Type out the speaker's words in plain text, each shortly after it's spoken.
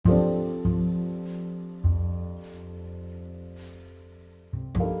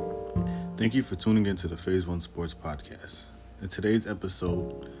Thank you for tuning into the Phase One Sports Podcast. In today's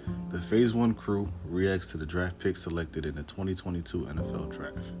episode, the Phase One crew reacts to the draft picks selected in the 2022 NFL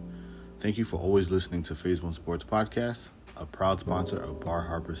Draft. Thank you for always listening to Phase One Sports Podcast, a proud sponsor of Bar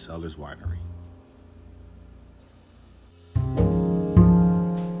Harbor Cellars Winery.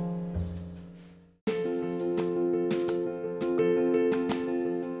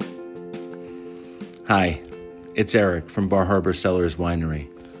 Hi, it's Eric from Bar Harbor Cellars Winery,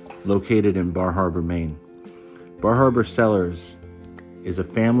 located in Bar Harbor, Maine. Bar Harbor Cellars is a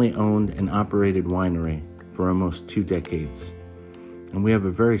family-owned and operated winery for almost 2 decades. And we have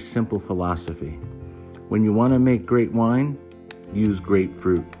a very simple philosophy. When you want to make great wine, use great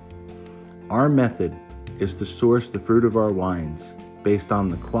fruit. Our method is to source the fruit of our wines based on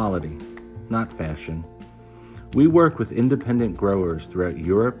the quality, not fashion. We work with independent growers throughout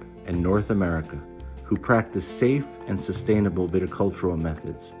Europe and North America who practice safe and sustainable viticultural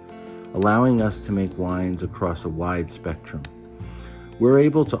methods, allowing us to make wines across a wide spectrum. We're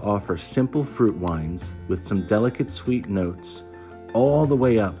able to offer simple fruit wines with some delicate sweet notes, all the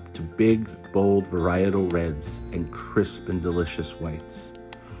way up to big, bold varietal reds and crisp and delicious whites.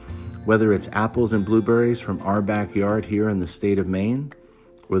 Whether it's apples and blueberries from our backyard here in the state of Maine,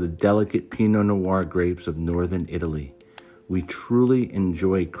 or the delicate Pinot Noir grapes of northern Italy, we truly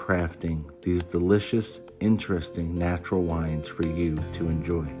enjoy crafting these delicious, interesting natural wines for you to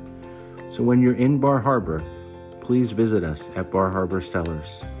enjoy. So when you're in Bar Harbor, please visit us at Bar Harbor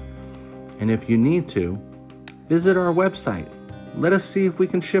Cellars. And if you need to, visit our website. Let us see if we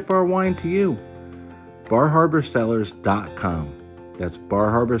can ship our wine to you. barharborcellars.com. That's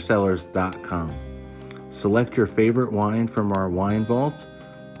barharborcellars.com. Select your favorite wine from our wine vault,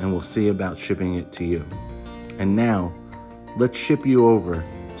 and we'll see about shipping it to you. And now, let's ship you over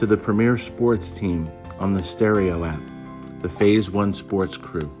to the premier sports team on the Stereo app, the Phase One Sports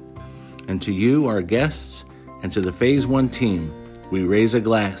Crew. And to you, our guests, and to the Phase One team, we raise a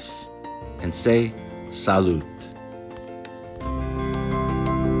glass and say salute.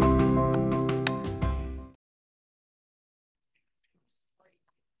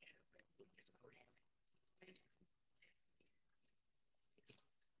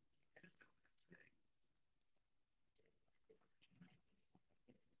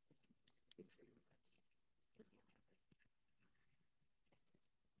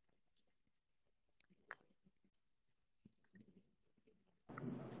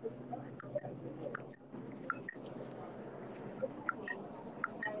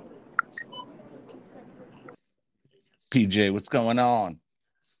 PJ, what's going on?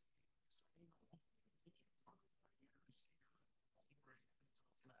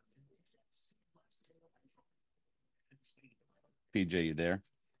 PJ, you there?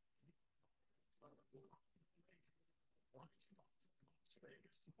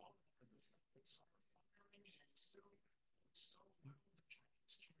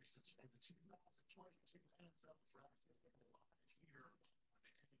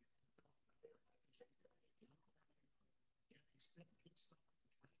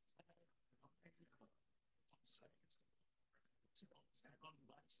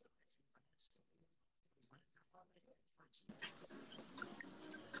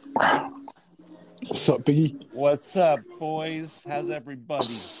 What's up, Biggie? What's up, boys? How's everybody?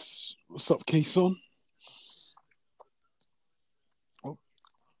 What's up, Kayson?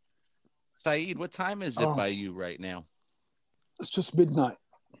 Saeed, what time is it by you right now? It's just midnight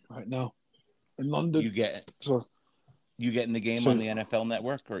right now in London. You getting the game on the NFL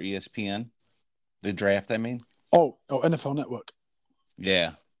Network or ESPN? The draft, I mean. Oh, NFL Network.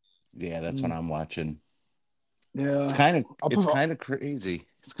 Yeah, that's what I'm watching. Yeah, it's kind of crazy.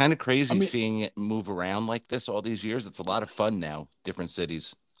 It's kind of crazy seeing it move around like this all these years. It's a lot of fun now. Different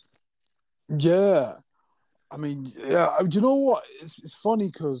cities. Yeah, do you know what? It's funny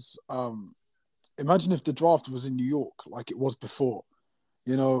because imagine if the draft was in New York like it was before.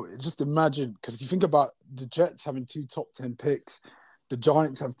 You know, just imagine, because if you think about the Jets having 2 top 10 picks, the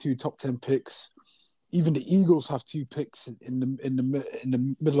Giants have 2 top 10 picks, even the Eagles have 2 picks in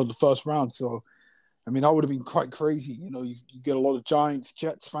the middle of the first round. So, that would have been quite crazy. You know, you get a lot of Giants,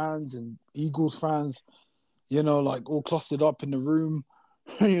 Jets fans, and Eagles fans. You know, like all clustered up in the room.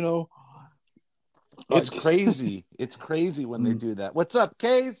 You know, it's crazy. It's crazy when they do that. What's up,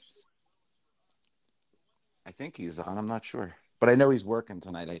 Case? I think he's on. I'm not sure. But I know he's working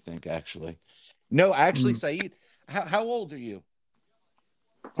tonight, I think, actually. No, actually, Saeed, how old are you?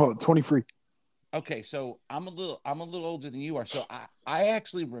 Oh, 23. Okay, so I'm a little older than you are. So I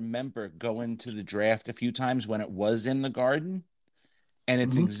actually remember going to the draft a few times when it was in the Garden, and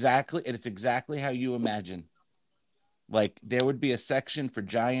it's exactly how you imagine. Like there would be a section for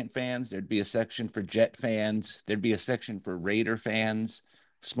Giant fans, there'd be a section for Jet fans, there'd be a section for Raider fans,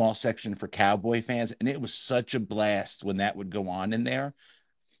 small section for Cowboy fans, and it was such a blast when that would go on in there.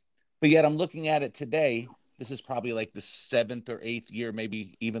 But yet I'm looking at it today. This is probably like the 7th or 8th year,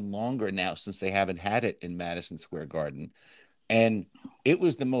 maybe even longer now, since they haven't had it in Madison Square Garden. And it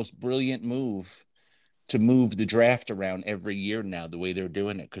was the most brilliant move to move the draft around every year now, the way they're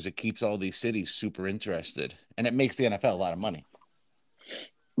doing it, because it keeps all these cities super interested, and it makes the NFL a lot of money.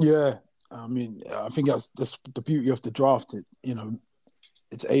 Yeah, I mean, I think that's the beauty of the draft.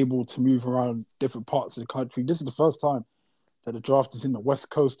 It's able to move around different parts of the country. This is the first time that the draft is in the West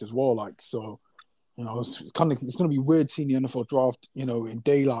Coast as well. Like, so, it's going to be weird seeing the NFL draft, in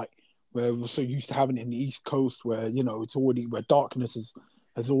daylight, where we're so used to having it in the East Coast, where it's already where darkness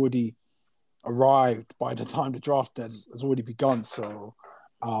has already arrived by the time the draft has already begun. So,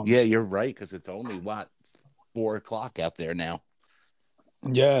 yeah, you're right, because it's only 4:00 out there now.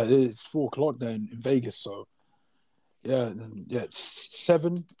 Yeah, it's 4:00 there in Vegas. So, it's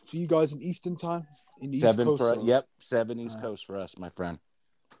 7 for you guys in Eastern time in the 7 East Coast. for yep, 7 East Coast for us, my friend.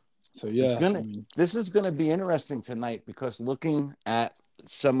 So yeah, this is gonna be interesting tonight, because looking at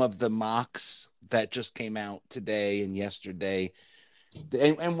some of the mocks that just came out today and yesterday,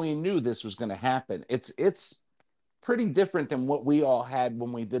 and we knew this was going to happen. It's pretty different than what we all had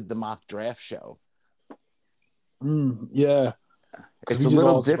when we did the mock draft show. Yeah, it's a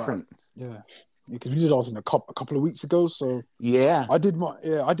little different. Because we did ours in a couple of weeks ago. So yeah, I did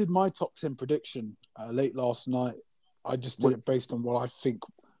my top 10 prediction late last night. I just did it based on what I think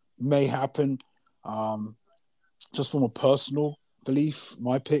may happen, just from a personal belief.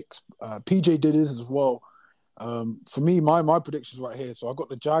 My picks, PJ did his as well. For me, my predictions right here. So I got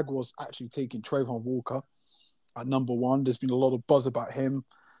the Jaguars actually taking Trayvon Walker at number 1. There's been a lot of buzz about him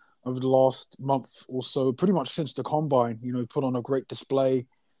over the last month or so, pretty much since the combine. He put on a great display.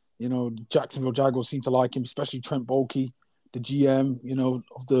 Jacksonville Jaguars seem to like him, especially Trent Baalke, the GM,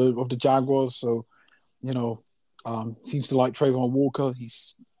 of the Jaguars. So, seems to like Trayvon Walker.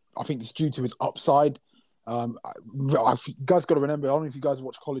 I think it's due to his upside. You guys got to remember, I don't know if you guys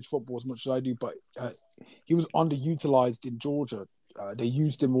watch college football as much as I do, but he was underutilized in Georgia. They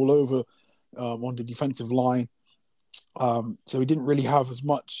used him all over on the defensive line. So he didn't really have as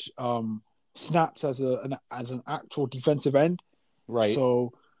much snaps as an actual defensive end. Right.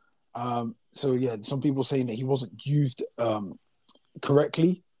 So some people saying that he wasn't used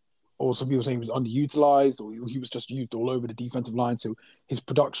correctly, or some people saying he was underutilized, or he was just used all over the defensive line. So his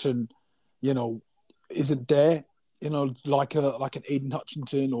production, isn't there, like an Aiden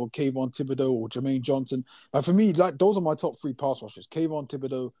Hutchinson or Kayvon Thibodeau or Jermaine Johnson. For me, those are my top 3 pass rushers. Kayvon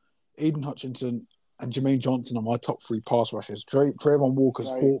Thibodeau, Aiden Hutchinson, and Jermaine Johnson are my top 3 pass rushers. Trayvon Walker's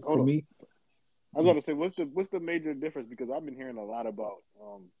 4 for me. I was going to say, what's the major difference? Because I've been hearing a lot about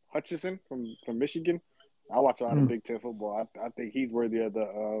Hutchinson from Michigan. I watch a lot of Big Ten football. I think he's worthy of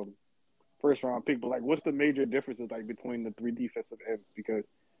the first round pick. But what's the major differences between the 3 defensive ends? Because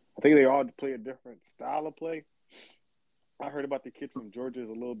I think they all play a different style of play. I heard about the kid from Georgia is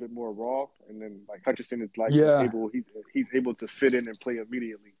a little bit more raw, and then Hutchinson is he's able to fit in and play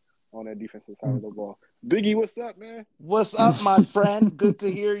immediately on that defensive side of the ball. Biggie, what's up, man? What's up, my friend? Good to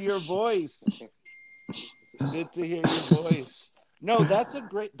hear your voice. Good to hear your voice. No, that's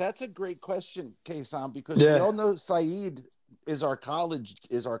a great question, Kason, because we all know Saeed is our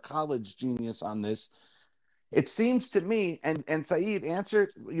college genius on this. It seems to me, and Saeed,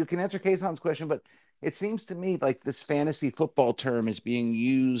 you can answer Kason's question, but it seems to me like this fantasy football term is being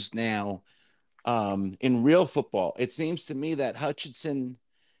used now in real football. It seems to me that Hutchinson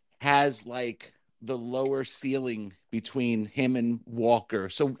has the lower ceiling between him and Walker.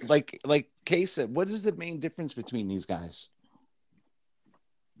 So like Kaysa, what is the main difference between these guys?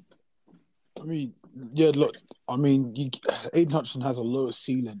 I mean, Aiden Hutchinson has a lower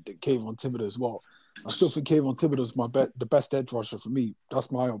ceiling than Kayvon Thibodeau as well. I still think Kayvon Thibodeau is the best edge rusher for me.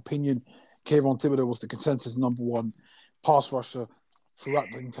 That's my opinion. Kayvon Thibodeau was the consensus number 1 pass rusher throughout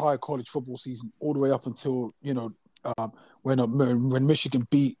the entire college football season, all the way up until when Michigan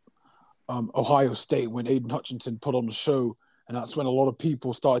beat Ohio State, when Aiden Hutchinson put on the show, and that's when a lot of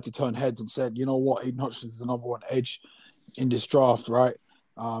people started to turn heads and said, you know what, Aiden Hutchinson is the number 1 edge in this draft, right?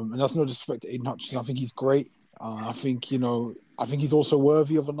 And that's no disrespect to Aiden Hutchinson. I think he's great. I think he's also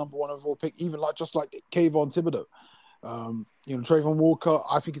worthy of a number 1 overall pick, even just like Kayvon Thibodeau. Trayvon Walker,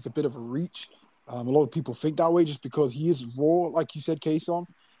 I think it's a bit of a reach. A lot of people think that way just because he is raw, like you said, Kason,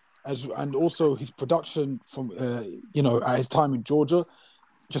 and also his production from at his time in Georgia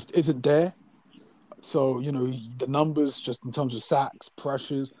just isn't there. So the numbers, just in terms of sacks,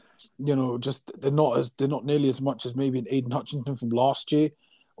 pressures, just they're not nearly as much as maybe an Aiden Hutchinson from last year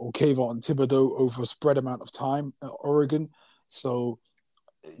or Kayvon Thibodeau over a spread amount of time at Oregon. So,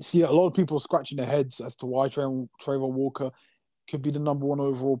 see, a lot of people are scratching their heads as to why Trayvon Walker could be the number one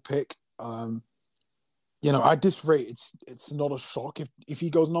overall pick. At this rate, it's not a shock if he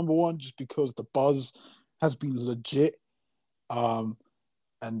goes number one, just because the buzz has been legit.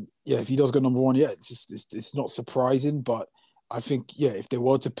 If he does go number one, it's not surprising. But I think, if they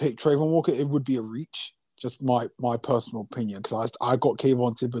were to pick Trayvon Walker, it would be a reach. Just my personal opinion, because I got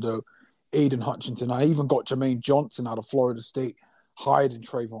Kayvon Thibodeau, Aiden Hutchinson. I even got Jermaine Johnson out of Florida State higher than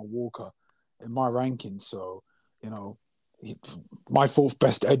Trayvon Walker in my rankings. So, my fourth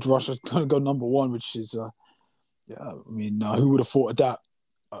best edge rusher is going to go number one, which is, who would have thought of that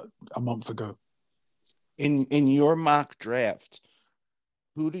a month ago? In your mock draft,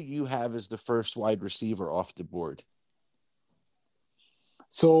 who do you have as the first wide receiver off the board?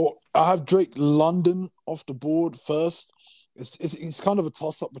 So I have Drake London off the board first. It's kind of a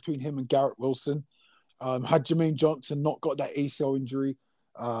toss-up between him and Garrett Wilson. Had Jermaine Johnson not got that ACL injury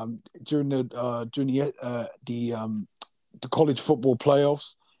during the college football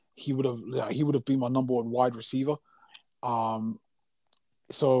playoffs, he would have been my number one wide receiver. Look,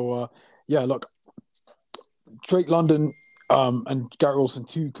 Drake London and Garrett Wilson,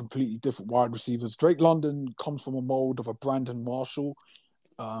 two completely different wide receivers. Drake London comes from a mold of a Brandon Marshall,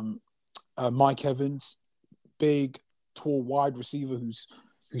 Mike Evans, big, tall wide receiver who's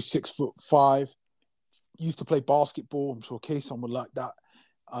 6'5", used to play basketball. I'm sure Kason would like that.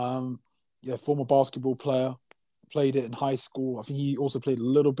 Former basketball player, played it in high school. I think he also played a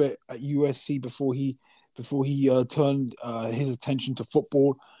little bit at USC before he turned his attention to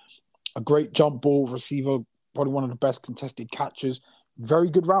football. A great jump ball receiver, probably one of the best contested catchers. Very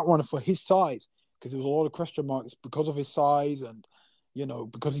good route runner for his size, because there was a lot of question marks because of his size and,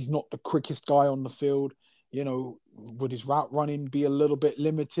 because he's not the quickest guy on the field. Would his route running be a little bit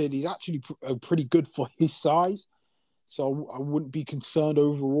limited? He's actually pretty good for his size. So I wouldn't be concerned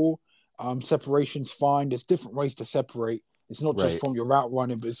overall. Separation's fine. There's different ways to separate. It's not just from your route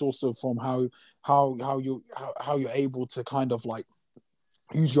running, but it's also from how you're able to kind of like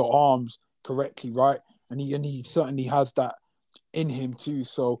use your arms correctly, right? And he certainly has that in him too.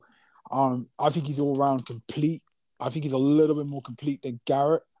 So I think he's all around complete. I think he's a little bit more complete than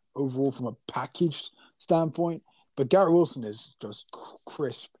Garrett overall from a package standpoint. But Garrett Wilson is just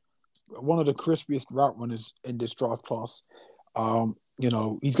crisp. One of the crispiest route runners in this draft class.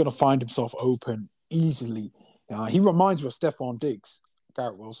 He's going to find himself open easily. He reminds me of Stephon Diggs,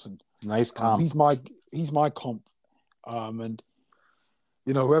 Garrett Wilson. Nice comp. He's my comp.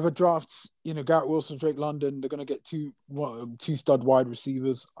 Whoever drafts, Garrett Wilson, Drake London, they're going to get two stud wide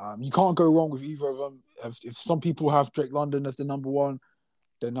receivers. You can't go wrong with either of them. If some people have Drake London as the number one,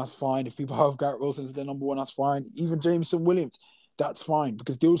 then that's fine. If people have Garrett Wilson as their number one, that's fine. Even Jameson Williams, that's fine,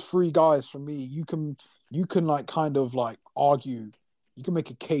 because those three guys for me, you can like kind of like argue. You can make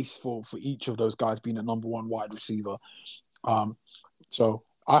a case for each of those guys being a number one wide receiver. So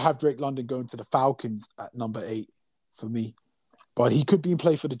I have Drake London going to the Falcons at number 8 for me. But he could be in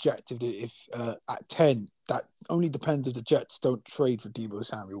play for the Jets if at 10. That only depends if the Jets don't trade for Deebo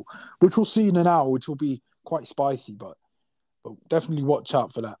Samuel, which we'll see in an hour, which will be quite spicy. But definitely watch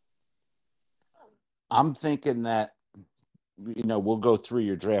out for that. I'm thinking that, we'll go through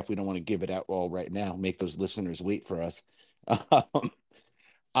your draft. We don't want to give it out all right now. Make those listeners wait for us.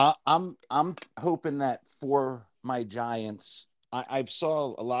 I'm hoping that for my Giants, I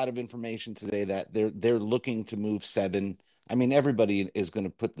saw a lot of information today that they're looking to move 7. I mean, everybody is going to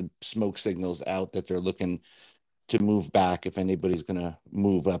put the smoke signals out that they're looking to move back if anybody's going to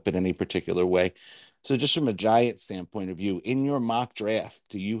move up in any particular way. So just from a Giants standpoint of view, in your mock draft,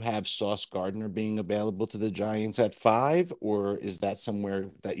 do you have Sauce Gardner being available to the Giants at 5, or is that somewhere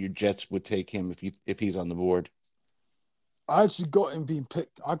that your Jets would take him if he's on the board? I actually got him being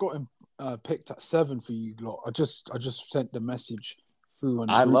picked. I got him picked at 7 for you lot. I just sent the message through.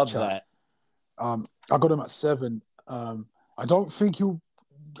 I love that. I got him at 7. I don't think he'll.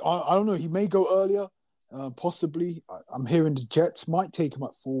 I don't know. He may go earlier, possibly. I'm hearing the Jets might take him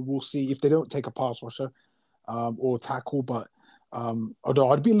at 4. We'll see if they don't take a pass rusher or tackle. But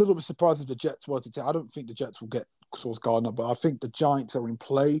although I'd be a little bit surprised if the Jets were to take. I don't think the Jets will get Sauce Gardner, but I think the Giants are in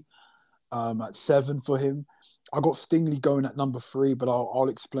play at 7 for him. I got Stingley going at number 3, but I'll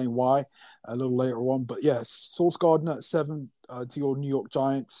explain why a little later on. But yes, Sauce Gardner at 7 to your New York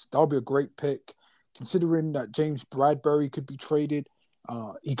Giants. That'll be a great pick, considering that James Bradbury could be traded.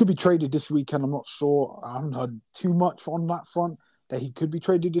 He could be traded this weekend. I'm not sure. I haven't heard too much on that front that he could be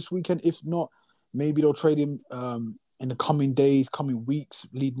traded this weekend. If not, maybe they'll trade him in the coming days, coming weeks,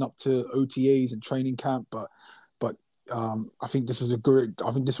 leading up to OTAs and training camp. But I think this is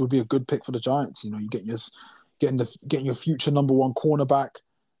I think this would be a good pick for the Giants. You know, you getting your future number one cornerback,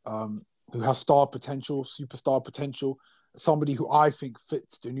 who has star potential, superstar potential, somebody who I think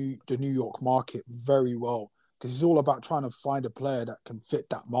fits the New York market very well, because it's all about trying to find a player that can fit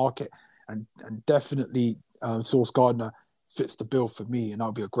that market, and definitely Sauce Gardner fits the bill for me, and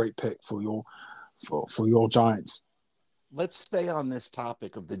that'll be a great pick for your Giants. Let's stay on this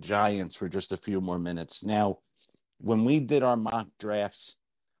topic of the Giants for just a few more minutes. Now, when we did our mock draft,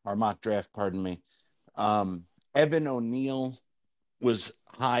 Evan O'Neal was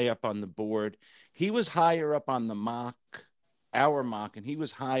high up on the board. He was higher up on our mock, and he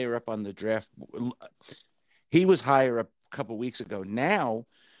was higher up on the draft. He was higher up a couple weeks ago. Now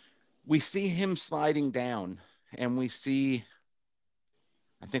we see him sliding down, and we see,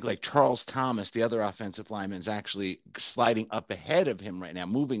 I think, like Charles Thomas, the other offensive lineman, is actually sliding up ahead of him right now,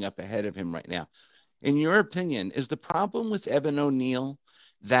 moving up ahead of him right now. In your opinion, is the problem with Evan O'Neal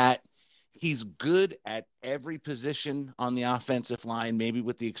that he's good at every position on the offensive line, maybe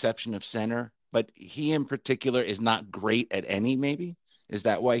with the exception of center, but he in particular is not great at any, maybe? Is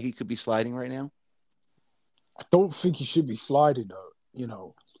that why he could be sliding right now? I don't think he should be sliding, though. You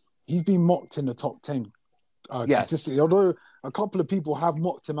know, he's been mocked in the top 10 consistently. Although a couple of people have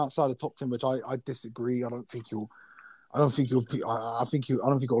mocked him outside the top 10, which I disagree. I don't think he'll last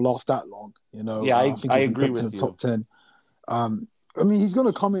that long. You know, yeah, I think I he'll be agree picked with in the you. top 10. I mean, he's going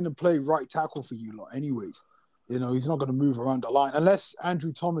to come in and play right tackle for you lot, anyways. You know, he's not going to move around the line unless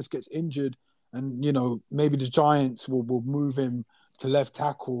Andrew Thomas gets injured, and you know, maybe the Giants will move him to left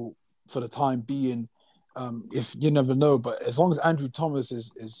tackle for the time being. If you never know, but as long as Andrew Thomas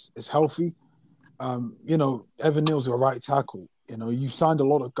is healthy, you know, Evan Neal's a right tackle. You know, you signed a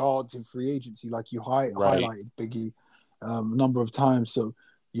lot of guards in free agency, like you highlighted, Biggie, a number of times. So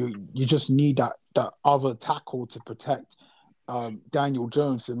you just need that other tackle to protect Daniel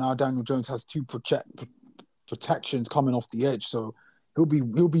Jones. So now Daniel Jones has two protections coming off the edge, so he'll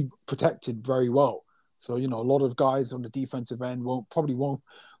be protected very well. So you know, a lot of guys on the defensive end will probably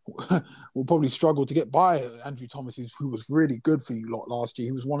struggle to get by Andrew Thomas, who was really good for you lot last year.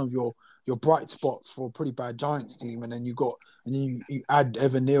 He was one of your bright spots for a pretty bad Giants team, and then you add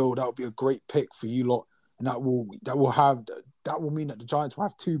Evan Neal. That would be a great pick for you lot, and that will mean that the Giants will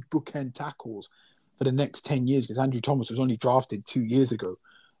have two bookend tackles for the next 10 years, because Andrew Thomas was only drafted 2 years ago,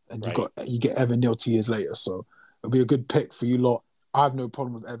 and you get Evan Neal 2 years later. So it'll be a good pick for you lot. I have no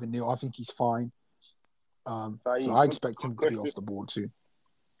problem with Evan Neal. I think he's fine. So I expect him to be off the board too.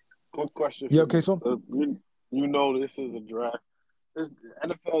 Quick question. Yeah, okay, so you know this is a draft. This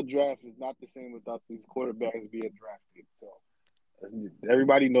NFL draft is not the same without these quarterbacks being drafted. So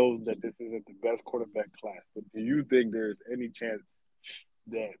everybody knows that this isn't the best quarterback class. But do you think there's any chance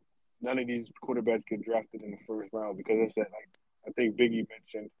that none of these quarterbacks get drafted in the first round? Because it's that, like I think Biggie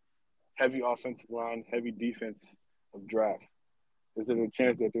mentioned, heavy offensive line, heavy defense of draft. Is there a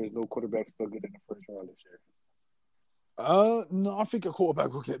chance that there's no quarterback still good in the first round this year? No, I think a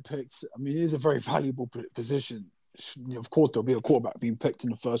quarterback will get picked. I mean, it is a very valuable position. Of course, there'll be a quarterback being picked in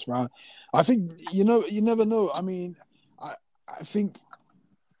the first round. I think, you never know. I mean, I think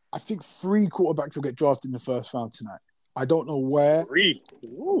 3 quarterbacks will get drafted in the first round tonight. I don't know where. 3.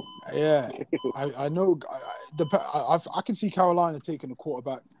 Woo. Yeah, I know. I can see Carolina taking a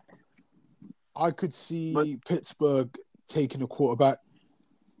quarterback. I could see Pittsburgh taking a quarterback,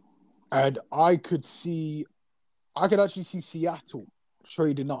 and I could actually see Seattle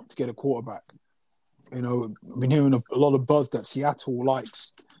trading up to get a quarterback. You know, I've been hearing a lot of buzz that Seattle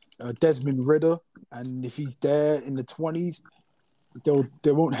likes Desmond Ridder, and if he's there in the 20s,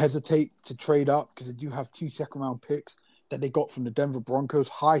 they won't hesitate to trade up, because they do have 2 second-round picks that they got from the Denver Broncos,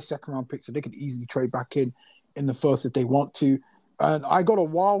 high second-round picks, so they could easily trade back in the first if they want to. And I got a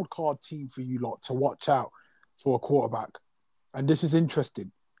wild card team for you lot to watch out for a quarterback, and this is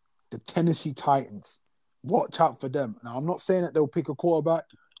interesting. The Tennessee Titans. Watch out for them. Now, I'm not saying that they'll pick a quarterback,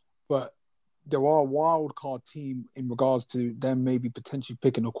 but there are a wild card team in regards to them maybe potentially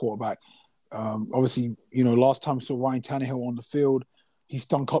picking a quarterback. Obviously, you know, last time I saw Ryan Tannehill on the field, he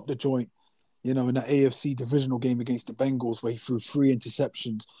stunk up the joint, you know, in that AFC divisional game against the Bengals, where he threw 3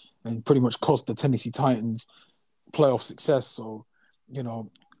 interceptions and pretty much cost the Tennessee Titans playoff success. So, you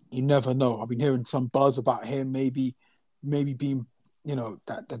know, you never know. I've been hearing some buzz about him maybe being, you know,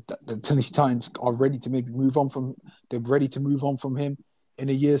 that the Tennessee Titans are ready to maybe move on from. They're ready to move on from him in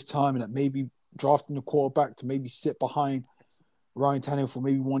a year's time, and that maybe drafting a quarterback to maybe sit behind Ryan Tannehill for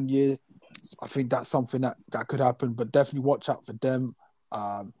maybe 1 year. I think that's something that could happen, but definitely watch out for them.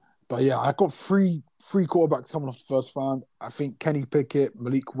 But yeah, I got three quarterbacks coming off the first round. I think Kenny Pickett,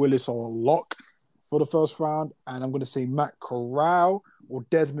 Malik Willis are a lock for the first round, and I'm going to say Matt Corral or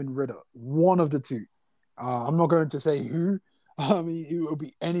Desmond Ridder, one of the two. I'm not going to say who. I mean, it will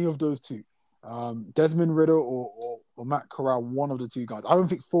be any of those two. Desmond Ridder or Matt Corral, one of the two guys. I don't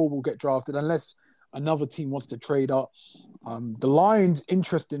think four will get drafted unless another team wants to trade up. The Lions,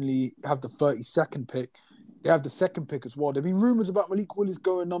 interestingly, have the 32nd pick. They have the second pick as well. There have been rumors about Malik Willis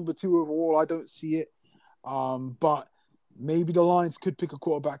going number 2 overall. I don't see it. But maybe the Lions could pick a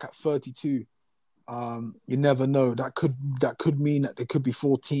quarterback at 32. You never know. That could mean that there could be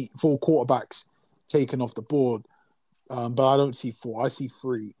four quarterbacks taken off the board. But I don't see 4. I see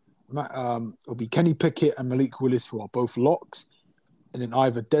 3. It'll be Kenny Pickett and Malik Willis, who are both locks, and then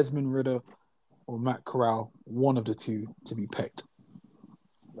either Desmond Ridder or Matt Corral, one of the two to be picked.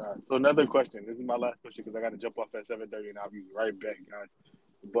 So another question. This is my last question because I got to jump off at 7:30 and I'll be right back, guys.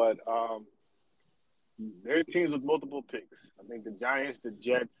 But there's teams with multiple picks. I think the Giants, the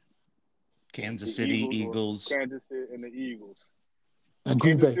Jets, Kansas City, Eagles. Kansas City, and the Eagles. And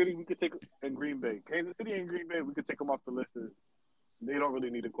Green Bay. City, we could take and Green Bay. Kansas City and Green Bay, we could take them off the list. They don't really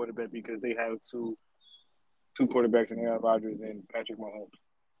need a quarterback because they have two quarterbacks in Aaron Rodgers and Patrick Mahomes.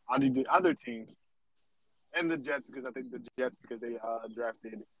 I need the other teams and the Jets because I think the Jets because they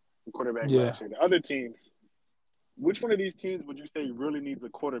drafted the quarterback last year. The other teams, which one of these teams would you say really needs a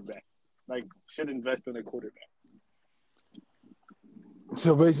quarterback? Like should invest in a quarterback?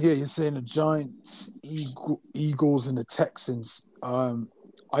 So basically, you're saying the Giants, Eagles, and the Texans. And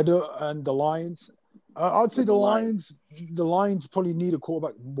the Lions. I'd say the Lions. The Lions probably need a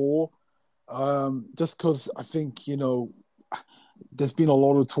quarterback more, just because I think there's been a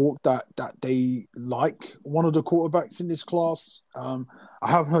lot of talk that they like one of the quarterbacks in this class. I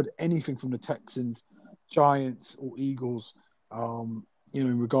haven't heard anything from the Texans, Giants, or Eagles,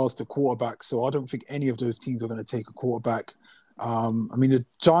 in regards to quarterbacks. So I don't think any of those teams are going to take a quarterback. I mean, the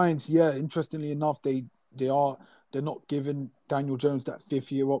Giants, interestingly enough, they're not giving Daniel Jones that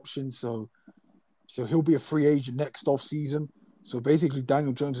 5th-year option, so he'll be a free agent next off season. So basically,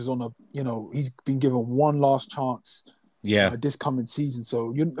 Daniel Jones is on he's been given one last chance. This coming season.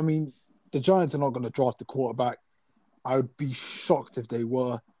 So the Giants are not going to draft a quarterback. I would be shocked if they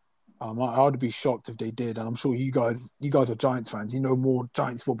were. I would be shocked if they did, and I'm sure you guys are Giants fans. You know more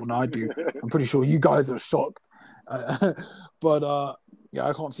Giants football than I do. I'm pretty sure you guys are shocked. But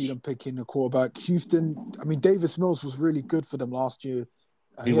I can't see them picking a quarterback. Houston, Davis Mills was really good for them last year.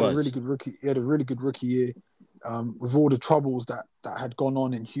 He had a really good rookie. He had a really good rookie year. With all the troubles that had gone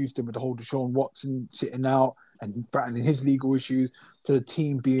on in Houston with the whole Deshaun Watson sitting out and battling his legal issues, to the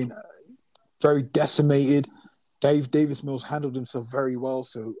team being very decimated. Davis Mills handled himself very well,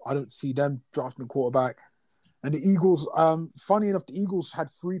 so I don't see them drafting a quarterback. And the Eagles, funny enough, the Eagles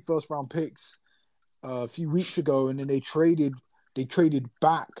had 3 first-round picks a few weeks ago, and then they traded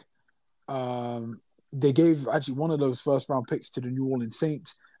back. They gave actually one of those first-round picks to the New Orleans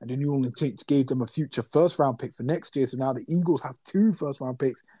Saints, and the New Orleans Saints gave them a future first-round pick for next year. So now the Eagles have 2 first-round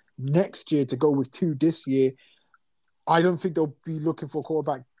picks next year to go with 2 this year. I don't think they'll be looking for a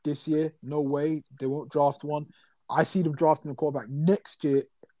quarterback this year. No way. They won't draft one. I see them drafting a quarterback next year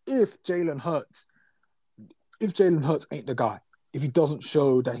if Jalen Hurts ain't the guy. If he doesn't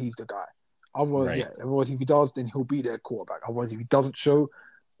show that he's the guy. Otherwise, if he does, then he'll be their quarterback. Otherwise, if he doesn't show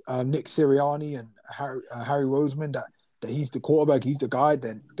Nick Sirianni and Harry Roseman that he's the quarterback, he's the guy,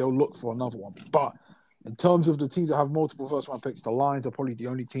 then they'll look for another one. But in terms of the teams that have multiple first-round picks, the Lions are probably the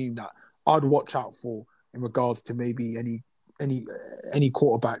only team that I'd watch out for in regards to maybe any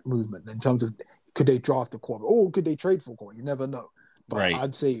quarterback movement in terms of could they draft a quarterback or could they trade for a quarterback? You never know. But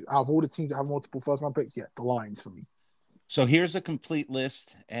I'd say out of all the teams that have multiple first-round picks, the Lions for me. So here's a complete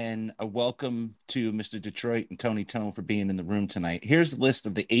list and a welcome to Mr. Detroit and Tony Tone for being in the room tonight. Here's the list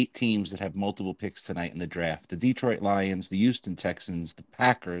of the 8 teams that have multiple picks tonight in the draft. The Detroit Lions, the Houston Texans, the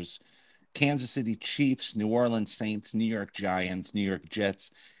Packers, Kansas City Chiefs, New Orleans Saints, New York Giants, New York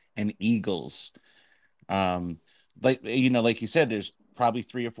Jets, and Eagles. Like you said, there's probably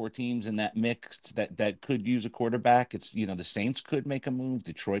 3 or 4 teams in that mix that could use a quarterback. It's, the Saints could make a move.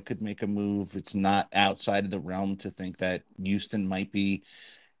 Detroit could make a move. It's not outside of the realm to think that Houston might be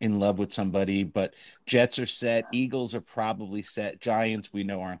in love with somebody, but Jets are set. Eagles are probably set. Giants, we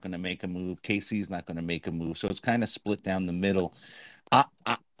know, aren't going to make a move. KC's not going to make a move. So it's kind of split down the middle.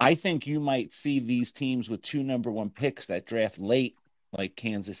 I think you might see these teams with 2 number 1 picks that draft late, like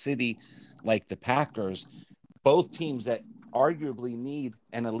Kansas City, like the Packers, both teams that arguably need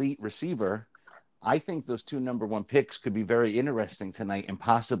an elite receiver. I think those 2 number 1 picks could be very interesting tonight and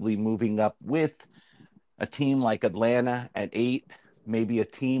possibly moving up with a team like Atlanta at 8 maybe a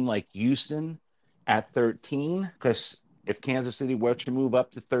team like Houston at 13, because if Kansas City were to move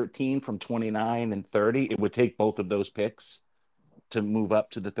up to 13 from 29 and 30, it would take both of those picks to move up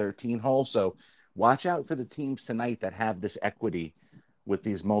to the 13 hole. So watch out for the teams tonight that have this equity with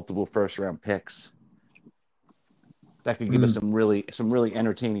these multiple first round picks. That could give us some really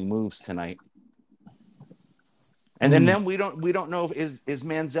entertaining moves tonight. And then we don't know if is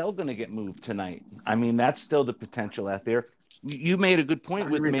Manziel going to get moved tonight. I mean, that's still the potential out there. You made a good point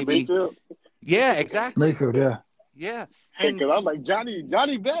with maybe Mayfield? Yeah, exactly. Mayfield, yeah. Yeah. And because I was like, Johnny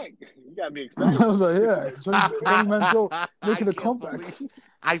back. You gotta be excited. I was like, yeah, Johnny Manziel making a comeback.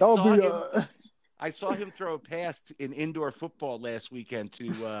 I saw him throw a pass in indoor football last weekend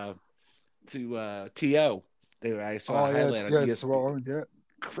to T.O. I saw a highlight on ESPN. Yeah.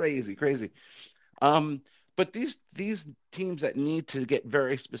 Crazy. But these teams that need to get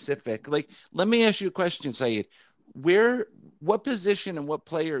very specific, like, let me ask you a question, Saeed. What position and what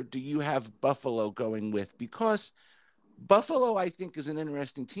player do you have Buffalo going with? Because Buffalo, I think, is an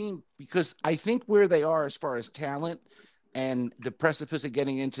interesting team, because I think where they are as far as talent and the precipice of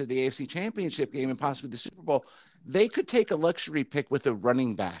getting into the AFC Championship game and possibly the Super Bowl, they could take a luxury pick with a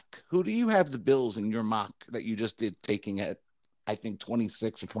running back. Who do you have the Bills in your mock that you just did, taking at, I think,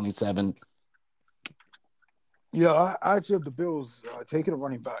 26 or 27? Yeah, I actually have the Bills taking a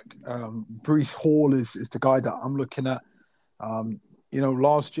running back. Breece Hall is the guy that I'm looking at.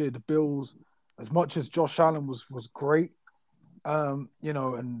 Last year, the Bills, as much as Josh Allen was great, and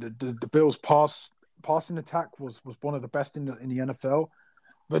the Bills' passing attack was one of the best in the NFL.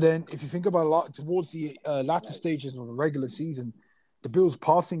 But then, if you think about towards the latter stages of the regular season, the Bills'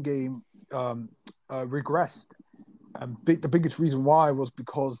 passing game regressed. And the biggest reason why was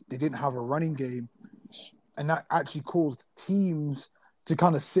because they didn't have a running game, and that actually caused teams to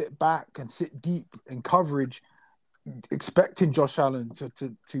kind of sit back and sit deep in coverage, expecting Josh Allen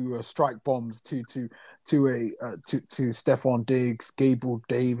to strike bombs to Stephon Diggs, Gabriel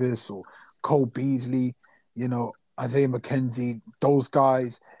Davis, or Cole Beasley, Isaiah McKenzie, those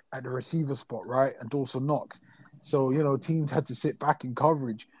guys at the receiver spot, right? And Dawson Knox. So, teams had to sit back in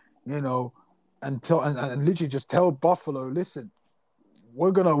coverage, and literally just tell Buffalo, listen,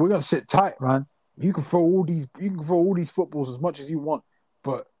 we're gonna sit tight, man. You can throw all these footballs as much as you want,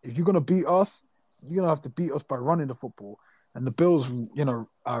 but if you're gonna beat us, you're gonna have to beat us by running the football. And the Bills,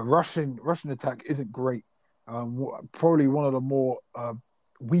 rushing attack isn't great. Probably one of the more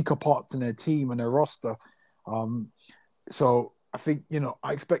weaker parts in their team and their roster. So I think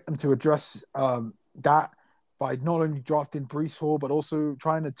I expect them to address that by not only drafting Breece Hall, but also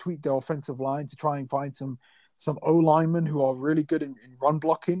trying to tweak their offensive line to try and find some O linemen who are really good in run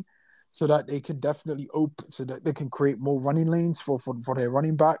blocking, so that they can definitely so that they can create more running lanes for their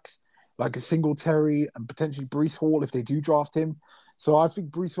running backs, like a Singletary and potentially Breece Hall if they do draft him. So I think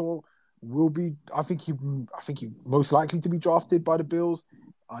Breece Hall will be. I think he most likely to be drafted by the Bills.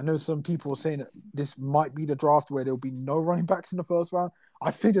 I know some people are saying that this might be the draft where there'll be no running backs in the first round.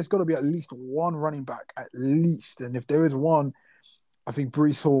 I think there's got to be at least one running back, at least. And if there is one, I think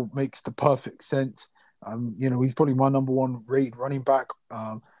Breece Hall makes the perfect sense. He's probably my number one rated running back.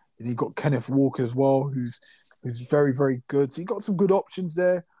 And you got Kenneth Walker as well, who's very, very good. So you got some good options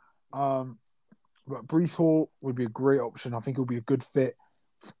there. But Breece Hall would be a great option. I think he'll be a good fit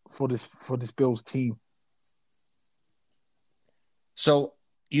for this Bills team. So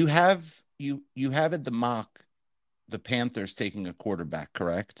you have at the mock the Panthers taking a quarterback,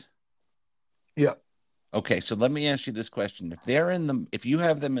 correct? Yeah. Okay, so let me ask you this question: if you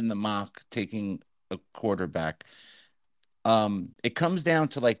have them in the mock taking a quarterback, it comes down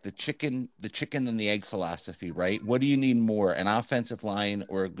to like the chicken and the egg philosophy, right? What do you need more, an offensive line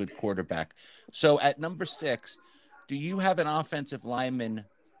or a good quarterback? So at number 6, do you have an offensive lineman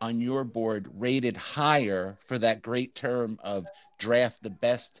on your board rated higher for that great term of draft the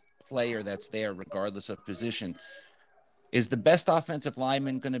best player that's there, regardless of position? Is the best offensive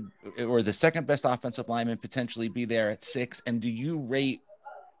lineman or the second best offensive lineman potentially be there at 6? And do you rate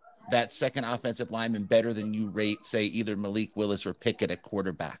that second offensive lineman better than you rate, say, either Malik Willis or Pickett at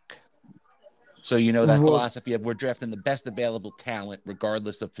quarterback? So that philosophy of we're drafting the best available talent,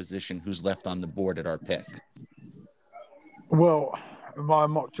 regardless of position, who's left on the board at our pick. Well, in my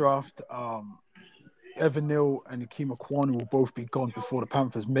mock draft, Evan Neal and Akeem Ekwonu will both be gone before the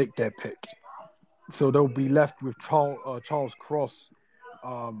Panthers make their pick. So they'll be left with Charles Cross,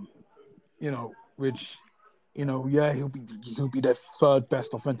 which, he'll be their third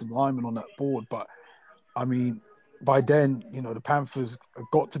best offensive lineman on that board. But I mean, by then, the Panthers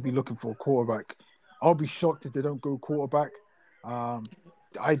have got to be looking for a quarterback. I'll be shocked if they don't go quarterback.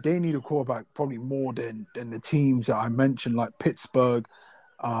 they need a quarterback probably more than the teams that I mentioned, like Pittsburgh.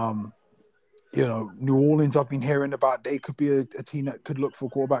 New Orleans, I've been hearing about. They could be a team that could look for a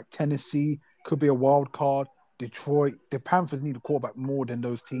quarterback. Tennessee could be a wild card. Detroit, the Panthers need a quarterback more than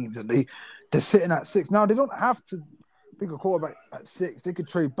those teams, and they're sitting at 6 now. They don't have to pick a quarterback at 6. They could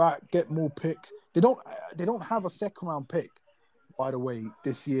trade back, get more picks. They don't have a second round pick, by the way,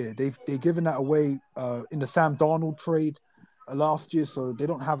 this year. They've given that away in the Sam Darnold trade last year, so they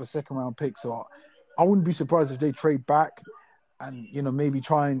don't have a second round pick. So I wouldn't be surprised if they trade back and maybe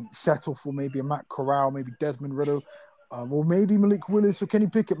try and settle for maybe a Matt Corral, maybe Desmond Ridder. Or maybe Malik Willis or Kenny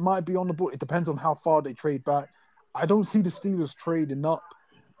Pickett might be on the board. It depends on how far they trade back. I don't see the Steelers trading up.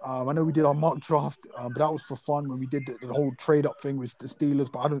 I know we did our mock draft, but that was for fun when we did the whole trade up thing with the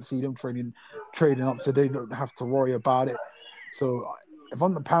Steelers. But I don't see them trading up, so they don't have to worry about it. So if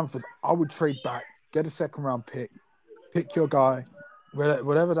I'm the Panthers, I would trade back, get a second round pick your guy,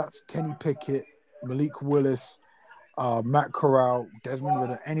 whatever that's Kenny Pickett, Malik Willis, Matt Corral, Desmond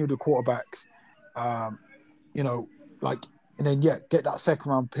Ridder, any of the quarterbacks. And then get that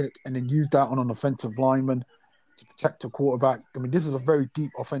second round pick and then use that on an offensive lineman to protect the quarterback. I mean, this is a very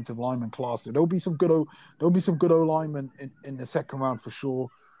deep offensive lineman class. So there'll be some good O linemen in the second round for sure.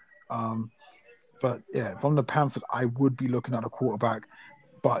 But yeah, from the Panthers, I would be looking at a quarterback.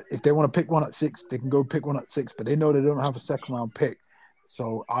 But if they want to pick one at 6, they can go pick one at 6. But they know they don't have a second round pick.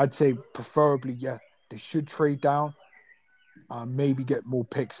 So I'd say preferably, they should trade down. Maybe get more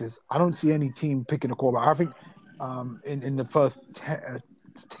picks. I don't see any team picking a quarterback. I think in the first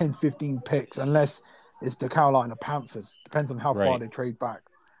 10, 15 picks, unless it's the Carolina Panthers. Depends on how far they trade back.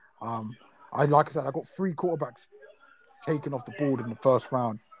 Like I said, I got 3 quarterbacks taken off the board in the first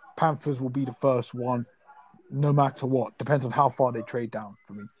round. Panthers will be the first one, no matter what. Depends on how far they trade down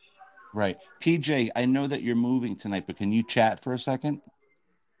for me. Right. PJ, I know that you're moving tonight, but can you chat for a second?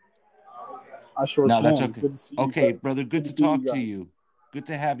 I sure no, can. That's okay. Good to see okay, you, brother. Good to talk to you. Good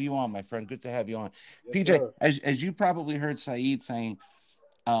to have you on, my friend. Good to have you on. Yes, PJ, sir. as you probably heard Saeed saying,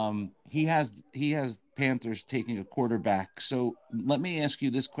 he has Panthers taking a quarterback. So let me ask you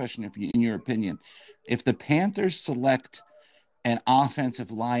this question, in your opinion, if the Panthers select an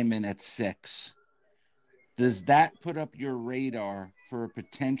offensive lineman at 6, does that put up your radar for a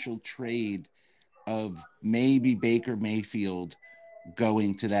potential trade of maybe Baker Mayfield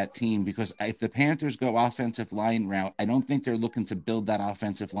going to that team? Because if the Panthers go offensive line route, I don't think they're looking to build that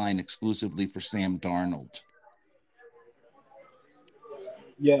offensive line exclusively for Sam Darnold.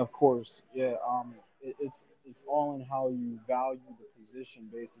 Yeah, of course. Yeah, it's all in how you value the position.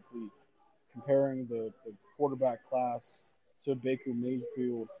 Basically, comparing the quarterback class to Baker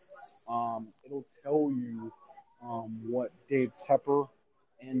Mayfield, it'll tell you what Dave Tepper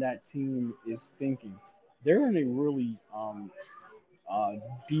and that team is thinking. They're in a really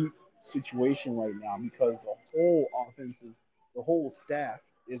deep situation right now because the whole staff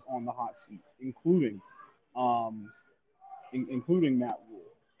is on the hot seat, um, including Matt Rule.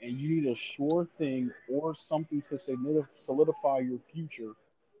 And you need a sure thing or something to solidify your future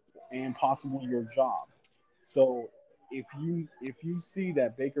and possibly your job. So if you see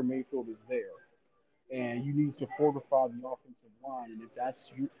that Baker Mayfield is there and you need to fortify the offensive line, and if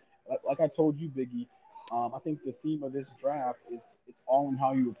that's you, like I told you, Biggie, I think the theme of this draft is it's all in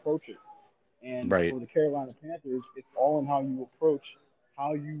how you approach it. And Right. for the Carolina Panthers, it's all in how you approach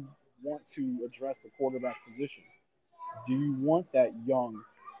how you want to address the quarterback position. Do you want that young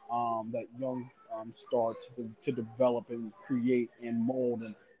star to develop and create and mold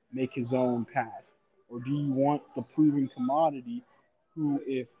and make his own path, or do you want the proven commodity who,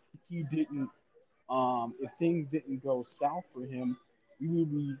 he didn't, if things didn't go south for him, we would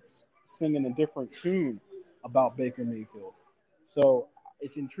be singing a different tune about Baker Mayfield. So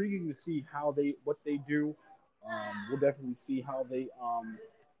it's intriguing to see what they do. We'll definitely see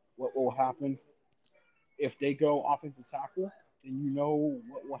what will happen if they go offensive tackle, then you know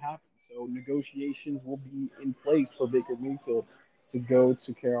what will happen. So negotiations will be in place for Baker Mayfield to go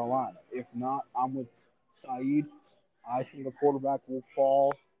to Carolina. If not, I'm with Saeed. I think a quarterback will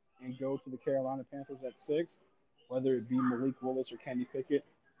fall and go to the Carolina Panthers at 6, whether it be Malik Willis or Kenny Pickett.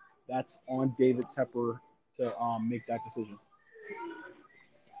 That's on David Tepper to make that decision.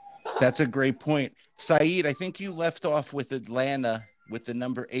 That's a great point. Saeed, I think you left off with Atlanta with the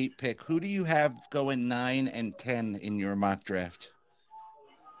number 8 pick. Who do you have going 9 and 10 in your mock draft?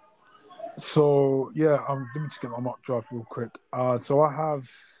 So let me just get my mock draft real quick. So I have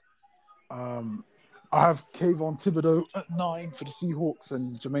Kayvon Thibodeau at 9 for the Seahawks and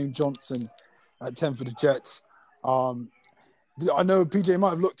Jermaine Johnson at 10 for the Jets. I know PJ might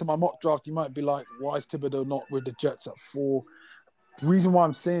have looked at my mock draft. He might be like, why is Thibodeau not with the Jets at 4? the reason why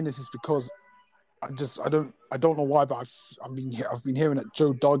I'm saying this is because I don't know why, but I've been hearing that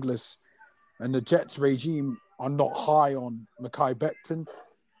Joe Douglas and the Jets regime are not high on Mekhi Becton.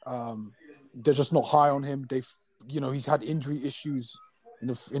 They're just not high on him. He's had injury issues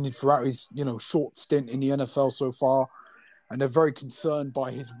throughout his short stint in the NFL so far, and they're very concerned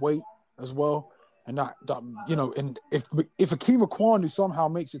by his weight as well. And that and if Akeem Ekwonu somehow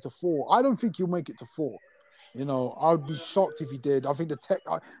makes it to 4, I don't think he'll make it to 4. I would be shocked if he did. I think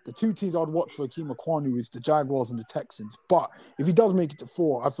the two teams I'd watch for Akeem Ekwonu is the Jaguars and the Texans. But if he does make it to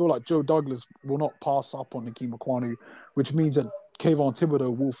 4, I feel like Joe Douglas will not pass up on Akeem Ekwonu, which means that Kayvon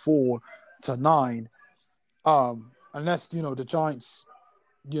Thibodeau will fall to 9, unless the Giants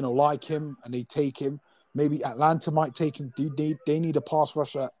like him and they take him. Maybe Atlanta might take him. They need a pass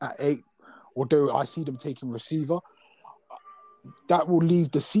rusher at 8, although I see them taking receiver. That will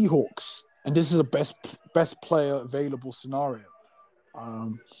leave the Seahawks, and this is a best player available scenario.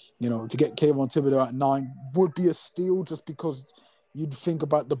 To get Kayvon Thibodeau at 9 would be a steal, just because you'd think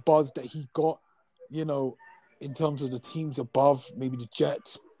about the buzz that he got, in terms of the teams above, maybe the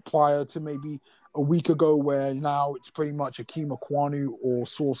Jets prior to maybe a week ago, where now it's pretty much Akeem Ekwonu or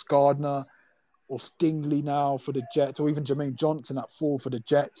Sauce Gardner or Stingley now for the Jets, or even Jermaine Johnson at 4 for the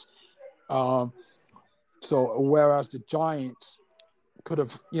Jets. So whereas the Giants could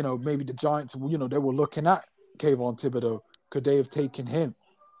have, maybe the Giants, they were looking at Kayvon Thibodeau. Could they have taken him?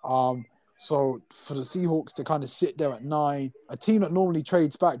 So for the Seahawks to kind of sit there at 9, a team that normally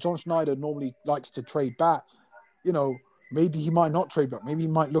trades back, John Schneider normally likes to trade back, maybe he might not trade back. Maybe he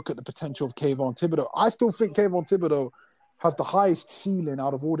might look at the potential of Kayvon Thibodeau. I still think Kayvon Thibodeau has the highest ceiling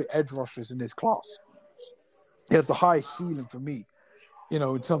out of all the edge rushers in this class. He has the highest ceiling for me, in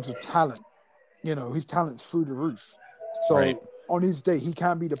terms of talent. His talent's through the roof. So on his day, he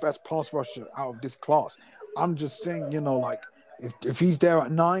can be the best pass rusher out of this class. I'm just saying, if he's there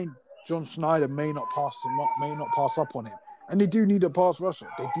at 9, John Schneider may not pass up on him. And they do need a pass rusher.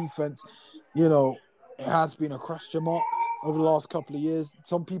 Their defense, it has been a question mark over the last couple of years.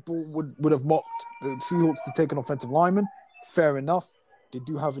 Some people would have mocked the Seahawks to take an offensive lineman. Fair enough. They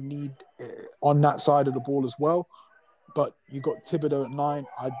do have a need on that side of the ball as well. But you got Thibodeau at 9.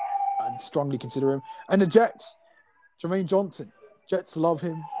 I'd strongly consider him. And the Jets, Jermaine Johnson. Jets love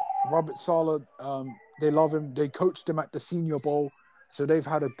him. Robert Saleh, they love him. They coached him at the Senior Bowl. So they've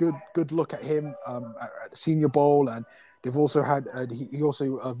had a good look at him at the Senior Bowl. And they've also had he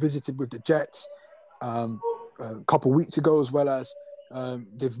also visited with the Jets a couple of weeks ago, as well as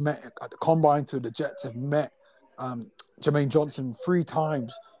they've met at the Combine. So the Jets have met Jermaine Johnson 3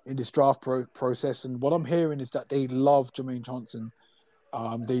 times in this draft process. And what I'm hearing is that they love Jermaine Johnson.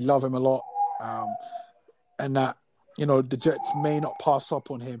 They love him a lot. And that, the Jets may not pass up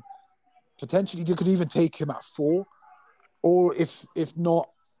on him. Potentially, you could even take him at 4. Or if not,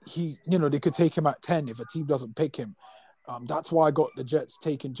 they could take him at 10 if a team doesn't pick him. That's why I got the Jets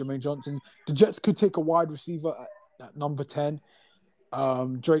taking Jermaine Johnson. The Jets could take a wide receiver at number 10.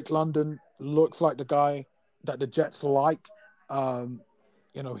 Drake London looks like the guy that the Jets like.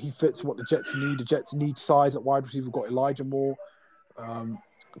 He fits what the Jets need. The Jets need size at wide receiver. We've got Elijah Moore.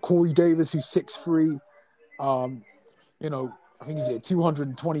 Corey Davis, who's 6'3". I think he's at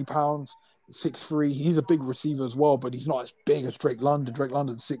 220 pounds, 6'3". He's a big receiver as well, but he's not as big as Drake London. Drake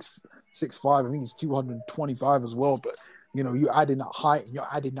London's 6'5". I think he's 225 as well. But, you're adding that height and you're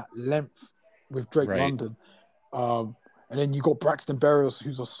adding that length with Drake London. And then you got Braxton Berrios,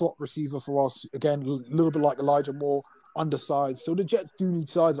 who's a slot receiver for us. Again, a little bit like Elijah Moore, undersized. So the Jets do need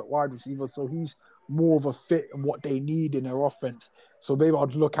size at wide receiver. So he's more of a fit in what they need in their offense. So maybe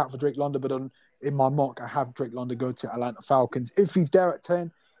I'd look out for Drake London, but in my mock, I have Drake London go to Atlanta Falcons. If he's there at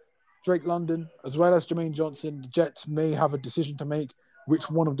 10, Drake London, as well as Jermaine Johnson, the Jets may have a decision to make. Which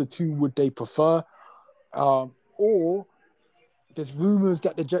one of the two would they prefer? Or there's rumors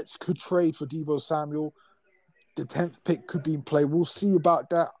that the Jets could trade for Deebo Samuel. The 10th pick could be in play. We'll see about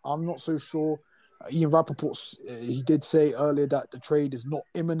that. I'm not so sure. Ian Rappaport, he did say earlier that the trade is not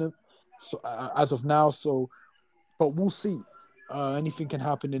imminent as of now. But we'll see. Anything can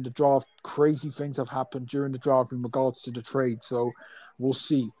happen in the draft. Crazy things have happened during the draft in regards to the trade. So we'll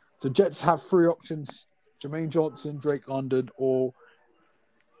see. So Jets have 3 options: Jermaine Johnson, Drake London, or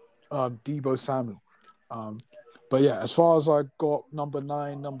Deebo Samuel. But yeah, as far as I got number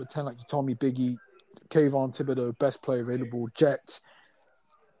 9, number 10, like you told me, Biggie, Kayvon Thibodeau, best player available. Jets,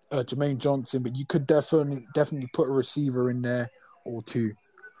 Jermaine Johnson, but you could definitely put a receiver in there or 2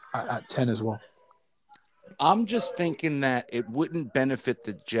 at 10 as well. I'm just thinking that it wouldn't benefit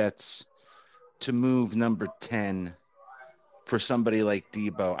the Jets to move number 10 for somebody like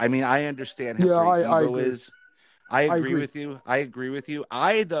Deebo. I mean, I understand how great Deebo is. I agree with you.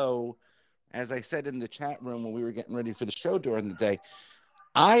 I, though, as I said in the chat room when we were getting ready for the show during the day,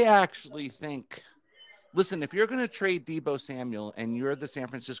 I actually think, listen, if you're going to trade Deebo Samuel and you're the San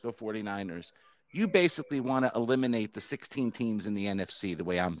Francisco 49ers, you basically want to eliminate the 16 teams in the NFC the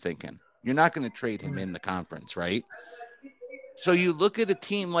way I'm thinking. You're not going to trade him in the conference, right? So you look at a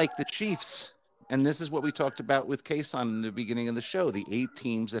team like the Chiefs, and this is what we talked about with Kason in the beginning of the show, the 8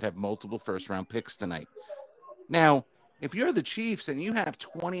 teams that have multiple first-round picks tonight. Now, if you're the Chiefs and you have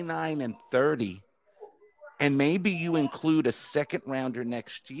 29 and 30, and maybe you include a second rounder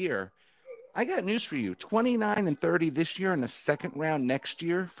next year, I got news for you. 29 and 30 this year and a second round next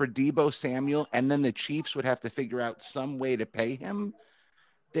year for Deebo Samuel, and then the Chiefs would have to figure out some way to pay him.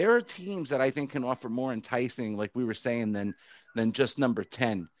 There are teams that I think can offer more enticing, like we were saying, than just number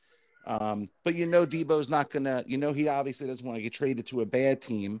 10. But Deebo's not going to, he obviously doesn't want to get traded to a bad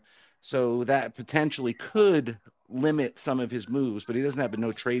team. So that potentially could limit some of his moves, but he doesn't have a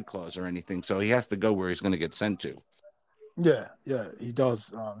no trade clause or anything. So he has to go where he's going to get sent to. Yeah, he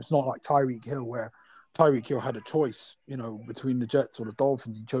does. It's not like Tyreek Hill, where Tyreek Hill had a choice, between the Jets or the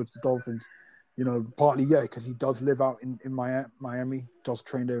Dolphins. He chose the Dolphins, partly, because he does live out in Miami, does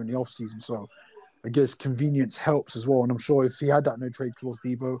train there in the offseason. So I guess convenience helps as well. And I'm sure if he had that no trade clause,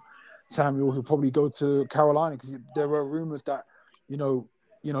 Deebo Samuel, he'll probably go to Carolina, because there were rumors that, he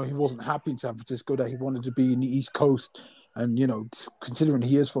wasn't happy in San Francisco, that he wanted to be in the East Coast. And, considering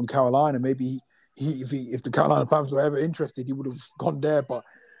he is from Carolina, maybe if the Carolina Panthers were ever interested, he would have gone there.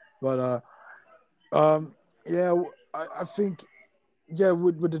 I think,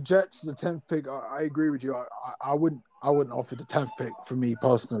 with the Jets, the 10th pick, I agree with you. I wouldn't offer the 10th pick for me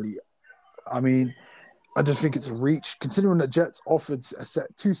personally. I mean, I just think it's a reach, considering the Jets offered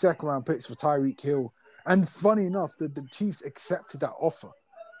 2 second-round picks for Tyreek Hill. And funny enough, the Chiefs accepted that offer.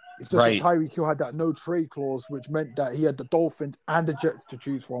 It's just that Tyreek Hill had that no trade clause, which meant that he had the Dolphins and the Jets to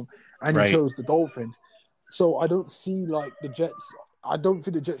choose from, and he chose the Dolphins. So I don't see the Jets. I don't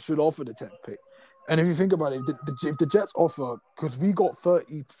think the Jets should offer the 10th pick. And if you think about it, if the Jets offer, because we got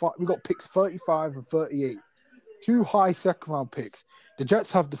picks 35 and 38, 2 high second-round picks. The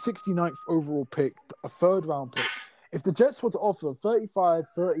Jets have the 69th overall pick, a third-round pick. If the Jets were to offer 35,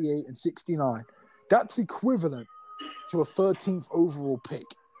 38, and 69, that's equivalent to a 13th overall pick.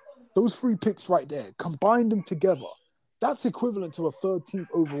 Those 3 picks right there, combine them together, that's equivalent to a 13th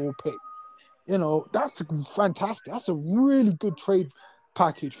overall pick. That's fantastic. That's a really good trade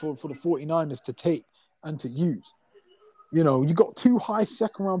package for the 49ers to take and to use. You got 2 high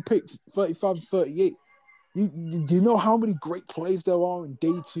second-round picks, 35 and 38. Do you know how many great plays there are in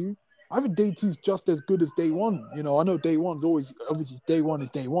day 2? I think day 2 is just as good as day 1. I know day 1's always, obviously day 1 is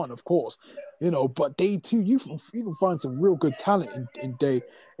day 1, of course. But day 2, you can find some real good talent in day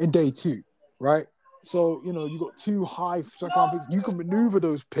 2, right? So, you got 2 high second-round picks. You can maneuver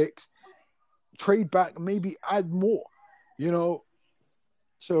those picks, trade back, and maybe add more,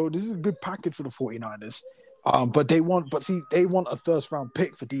 So this is a good package for the 49ers. But they want a first-round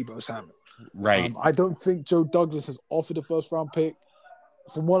pick for Deebo Samuel. Right. I don't think Joe Douglas has offered a first-round pick.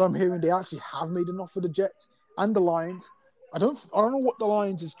 From what I'm hearing, they actually have made an offer to the Jets and the Lions. I don't know what the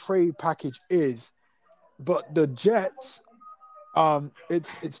Lions' trade package is, but the Jets,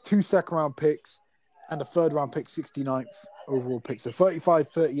 it's 2 second-round picks and a third-round pick, 69th overall pick. So 35,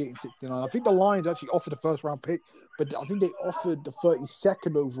 38, and 69. I think the Lions actually offered a first-round pick, but I think they offered the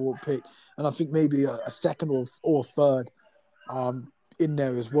 32nd overall pick, and I think maybe a second or third in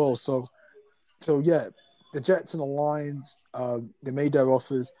there as well. So yeah, the Jets and the Lions, they made their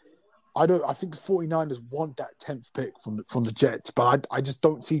offers. I think the 49ers want that 10th pick from the Jets, but I just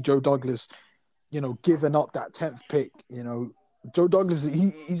don't see Joe Douglas, giving up that 10th pick. Joe Douglas,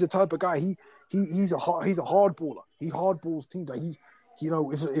 he's the type of guy. He's a hardballer. He hardballs teams. Like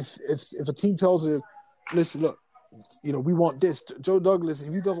if a team tells him, listen, look, we want this, Joe Douglas,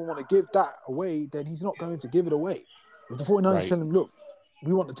 if he doesn't want to give that away, then he's not going to give it away. If the 49ers tell him, look,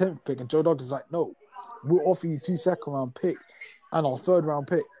 we want the 10th pick, and Joe Douglas is like, no, we'll offer you 2 second-round picks and our third-round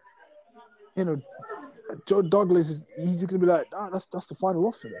pick. Joe Douglas, he's going to be like, that's the final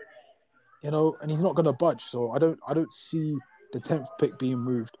offer there. And he's not going to budge. So I don't see the 10th pick being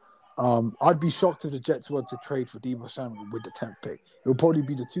moved. I'd be shocked if the Jets were to trade for Deebo Samuel with the 10th pick. It will probably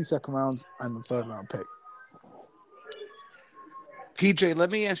be the 2 second rounds and the third-round pick. PJ,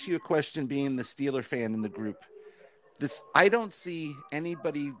 let me ask you a question, being the Steeler fan in the group. I don't see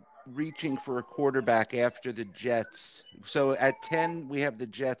anybody reaching for a quarterback after the Jets. So at 10, we have the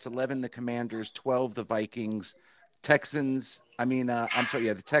Jets, 11, the Commanders, 12, the Vikings, Texans.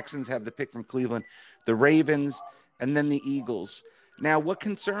 The Texans have the pick from Cleveland, the Ravens, and then the Eagles. Now, what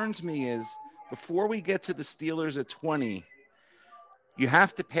concerns me is before we get to the Steelers at 20, you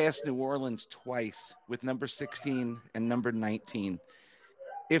have to pass New Orleans twice with number 16 and number 19.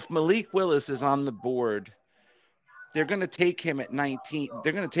 If Malik Willis is on the board, they're going to take him at 19.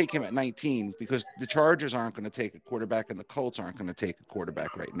 They're going to take him at 19 because the Chargers aren't going to take a quarterback and the Colts aren't going to take a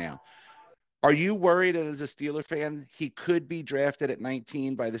quarterback right now. Are you worried that as a Steeler fan, he could be drafted at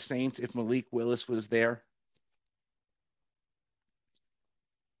 19 by the Saints if Malik Willis was there?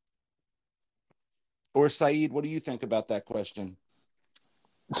 Or Saeed, what do you think about that question?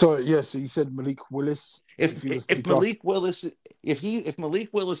 So you said Malik Willis. If Malik Willis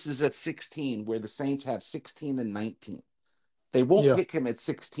is at 16, where the Saints have 16 and 19, they won't pick him at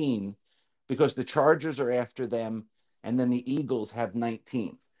 16 because the Chargers are after them, and then the Eagles have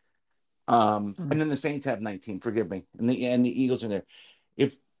 19. And then the Saints have 19. Forgive me, and the Eagles are there.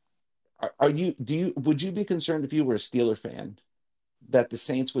 Would you be concerned if you were a Steeler fan that the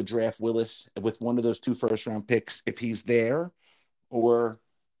Saints would draft Willis with one of those 2 first-round picks if he's there? Or,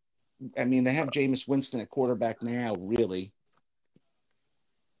 I mean, they have Jameis Winston at quarterback now, really.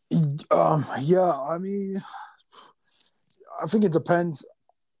 I mean, I think it depends.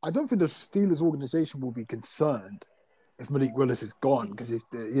 I don't think the Steelers organization will be concerned if Malik Willis is gone because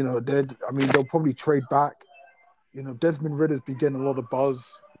they'll probably trade back. Desmond Ridder's been getting a lot of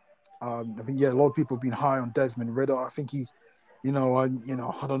buzz. I think a lot of people have been high on Desmond Ridder. I think he's, I don't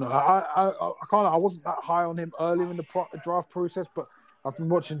know. I wasn't that high on him earlier in the draft process, but I've been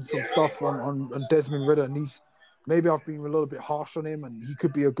watching some stuff on Desmond Ridder, and maybe I've been a little bit harsh on him, and he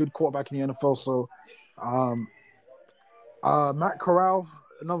could be a good quarterback in the NFL. So, Matt Corral,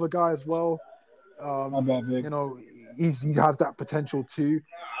 another guy as well. He has that potential too.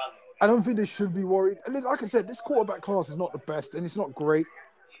 I don't think they should be worried. And like I said, this quarterback class is not the best, and it's not great.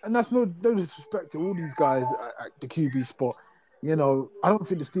 And that's no disrespect to all these guys at the QB spot. I don't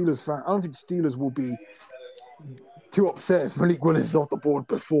think the Steelers will be too upset if Malik Willis is off the board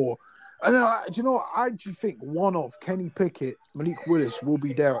before. And I actually think one of Kenny Pickett, Malik Willis will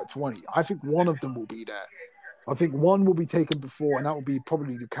be there at 20. I think one of them will be there. I think one will be taken before, and that will be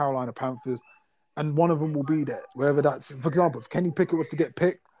probably the Carolina Panthers. And one of them will be there, wherever that's. For example, if Kenny Pickett was to get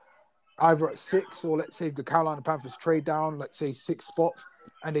picked, either at 6 or let's say the Carolina Panthers trade down, let's say 6 spots,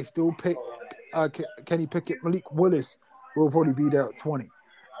 and they still pick Kenny Pickett, Malik Willis will probably be there at 20.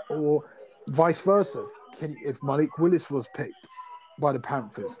 Or vice versa. If Malik Willis was picked by the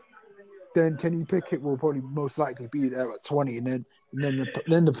Panthers, then Kenny Pickett will probably most likely be there at 20. And then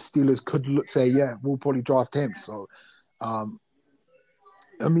the Steelers could say, we'll probably draft him. So,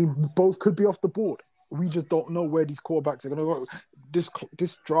 both could be off the board. We just don't know where these quarterbacks are going to go.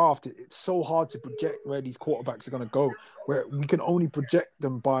 This draft, it's so hard to project where these quarterbacks are going to go, where we can only project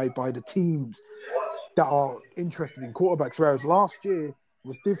them by the teams that are interested in quarterbacks. Whereas last year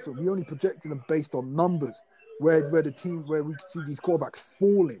was different. We only projected them based on numbers, where we could see these quarterbacks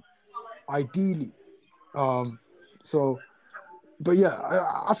falling, ideally. I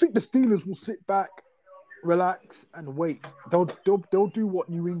think the Steelers will sit back, relax, and wait. They'll do what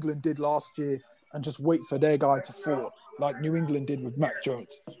New England did last year and just wait for their guy to fall, like New England did with Mac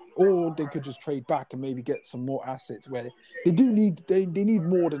Jones. Or they could just trade back and maybe get some more assets where they need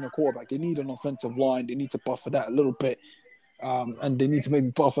more than a quarterback. They need an offensive line. They need to buffer that a little bit. And they need to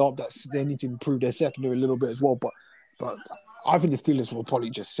maybe buffer up that. They need to improve their secondary a little bit as well. But I think the Steelers will probably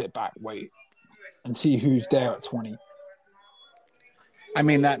just sit back, wait, and see who's there at 20. I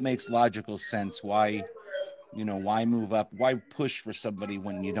mean, that makes logical sense. Why move up? Why push for somebody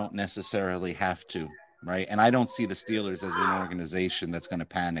when you don't necessarily have to, right? And I don't see the Steelers as an organization that's going to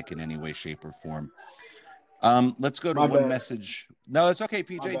panic in any way, shape, or form. Let's go to one message. No, it's okay,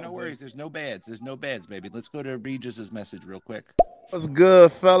 PJ. No worries. There's no bads, baby. Let's go to Regis's message real quick. What's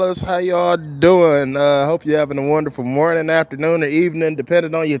good, fellas? How y'all doing? Hope you're having a wonderful morning, afternoon, or evening,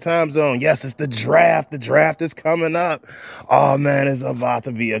 depending on your time zone. Yes, it's the draft. The draft is coming up. Oh, man, it's about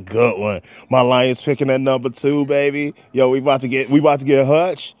to be a good one. My Lions picking at number 2, baby. Yo, we about to get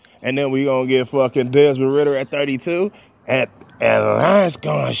Hutch, and then we gonna get fucking Desmond Ridder at 32, and Lions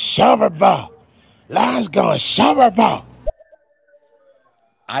gonna shove her ball. Lions gonna shove her ball.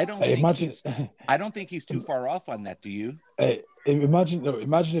 I don't think he's too far off on that. Do you? Imagine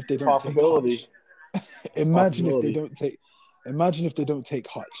if they don't take Hutch. Imagine if they don't take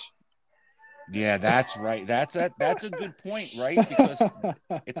Hutch. Yeah, that's right. That's a good point, right? Because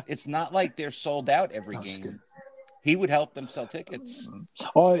it's not like they're sold out every game. He would help them sell tickets.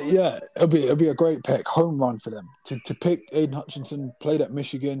 Oh yeah, it'll be a great pick, home run for them to pick Aiden Hutchinson. Played at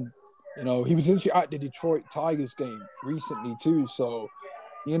Michigan. He was actually at the Detroit Tigers game recently too. So,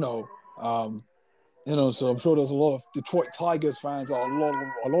 So I'm sure there's a lot of Detroit Tigers fans, or a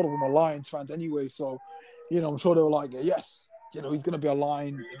lot of them are Lions fans anyway. So, I'm sure they were like, yes, he's going to be a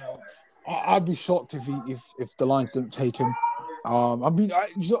Lion. I'd be shocked if the Lions didn't take him. I've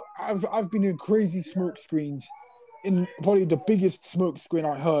been in crazy smoke screens. In probably the biggest smoke screen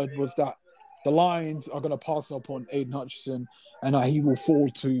I heard was that the Lions are going to pass up on Aiden Hutchinson and that he will fall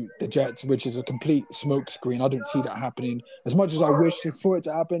to the Jets, which is a complete smoke screen. I don't see that happening. As much as I wish for it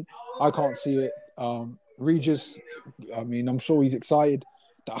to happen, I can't see it. Regis, I'm sure he's excited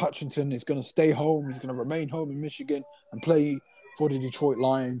that Hutchinson is going to stay home. He's going to remain home in Michigan and play for the Detroit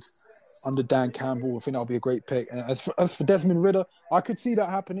Lions under Dan Campbell. I think that'll be a great pick. And as for Desmond Ridder, I could see that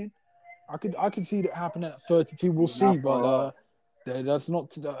happening. I could see that happening at 32. We'll see, but that's not.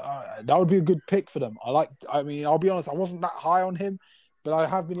 That would be a good pick for them. I'll be honest. I wasn't that high on him, but I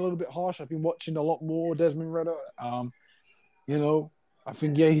have been a little bit harsh. I've been watching a lot more Desmond Ridder. I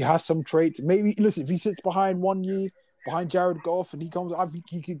think he has some traits. Maybe listen, if he sits behind 1 year behind Jared Goff and he comes, I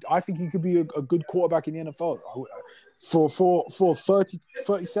think he could be a good quarterback in the NFL. For a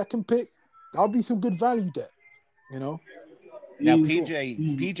 32nd pick, that'll be some good value there. Now,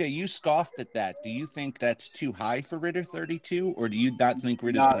 PJ, you scoffed at that. Do you think that's too high for Ridder, 32, or do you not think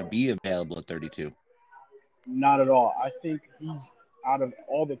Ridder's going to be available at 32? Not at all. I think he's out of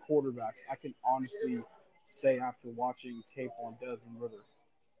all the quarterbacks. I can honestly say after watching tape on Desmond Ridder,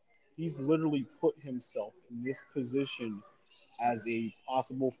 he's literally put himself in this position as a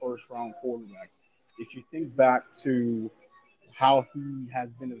possible first-round quarterback. If you think back to how he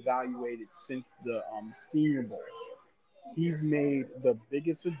has been evaluated since the Senior Bowl, he's made the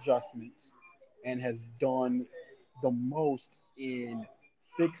biggest adjustments and has done the most in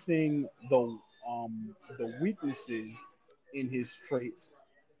fixing the weaknesses in his traits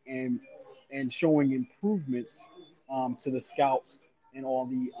and showing improvements to the scouts and all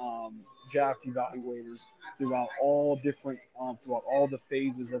the draft evaluators throughout all the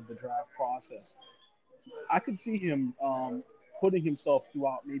phases of the draft process. I could see him putting himself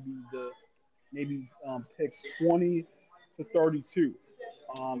throughout maybe picks 20 to 32.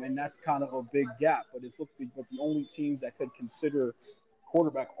 And that's kind of a big gap. But but the only teams that could consider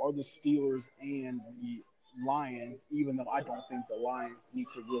quarterback are the Steelers and the Lions. Even though I don't think the Lions need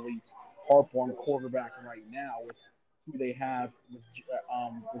to really harp on quarterback right now with who they have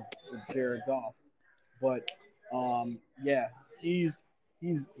with Jared Goff. But yeah, he's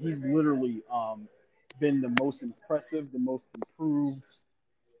literally been the most impressive, the most improved,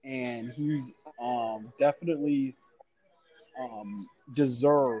 and he's definitely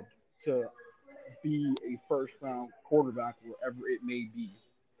deserved to be a first round quarterback wherever it may be.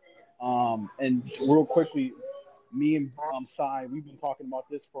 And real quickly, me and Cy, we've been talking about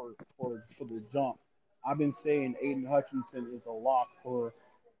this for the jump. I've been saying Aiden Hutchinson is a lock for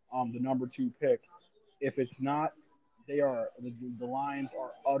the number 2 pick. If it's not, the Lions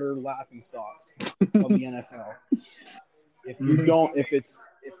are utter laughingstocks of the NFL. If you don't, if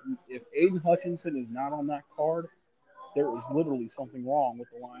Aiden Hutchinson is not on that card, there is literally something wrong with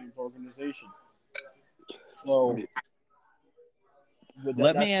the Lions organization. So,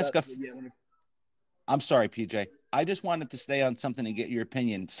 let me ask I'm sorry, PJ. I just wanted to stay on something to get your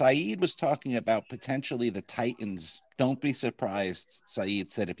opinion. Saeed was talking about potentially the Titans. Don't be surprised, Saeed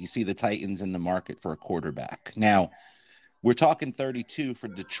said, if you see the Titans in the market for a quarterback. Now, we're talking 32 for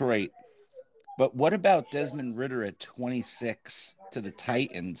Detroit. But what about Desmond Ridder at 26 to the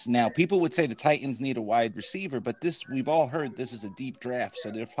Titans? Now, people would say the Titans need a wide receiver, but we've all heard this is a deep draft,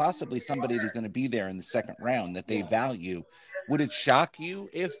 so there's possibly somebody that's going to be there in the second round that they value. Would it shock you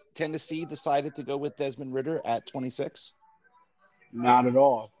if Tennessee decided to go with Desmond Ridder at 26? Not at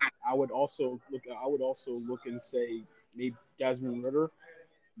all. I would also look and say maybe Desmond Ridder,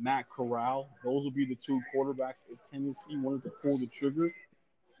 Matt Corral. Those would be the 2 quarterbacks if Tennessee wanted to pull the trigger.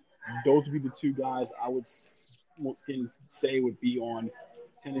 Those would be the 2 guys I would say would be on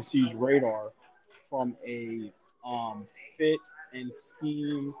Tennessee's radar from a fit and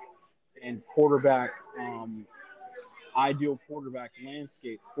scheme and quarterback ideal quarterback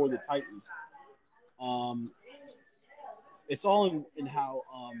landscape for the Titans. It's all in how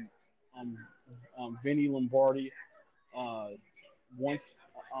Vinny Lombardi wants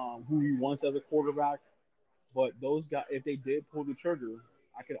who he wants as a quarterback. But those guys, if they did pull the trigger,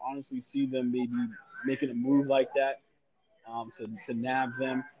 I could honestly see them maybe making a move like that to nab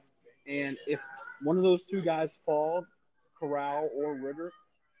them. And if one of those 2 guys fall, Corral or Ridder,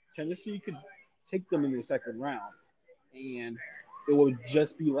 Tennessee could take them in the second round, and it would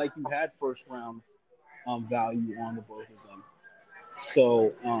just be like you had first round value on the both of them.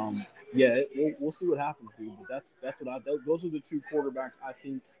 So yeah, we'll see what happens, dude. But that's what those are the 2 quarterbacks I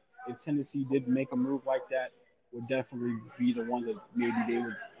think if Tennessee did make a move like that, would definitely be the ones that maybe they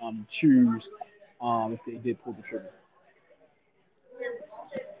would choose if they did pull the trigger.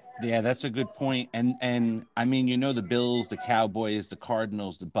 Yeah, that's a good point. And I mean, the Bills, the Cowboys, the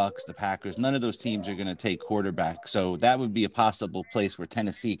Cardinals, the Bucks, the Packers, none of those teams are going to take quarterback. So that would be a possible place where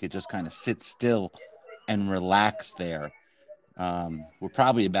Tennessee could just kind of sit still and relax there. We're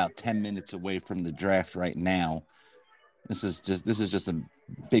probably about 10 minutes away from the draft right now. This is just a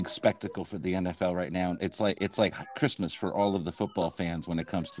big spectacle for the NFL right now. It's like Christmas for all of the football fans when it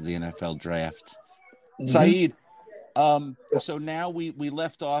comes to the NFL draft. Saeed, so now we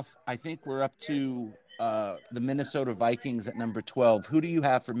left off. I think we're up to the Minnesota Vikings at number 12. Who do you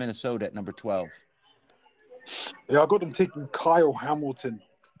have for Minnesota at number 12? Yeah, I got them taking Kyle Hamilton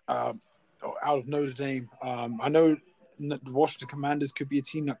out of Notre Dame. I know the Washington Commanders could be a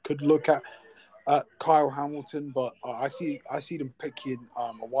team that could look at Kyle Hamilton, but I see them picking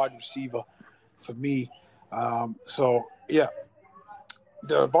a wide receiver for me. So yeah,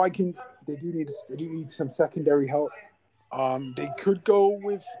 the Vikings they do need some secondary help. They could go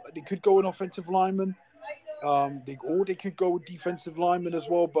an offensive lineman. They could go with defensive linemen as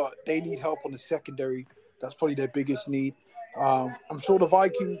well, but they need help on the secondary. That's probably their biggest need. I'm sure the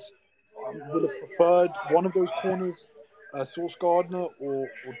Vikings would have preferred one of those corners, Sauce Gardner or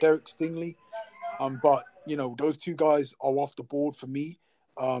Derek Stingley. But those two guys are off the board for me.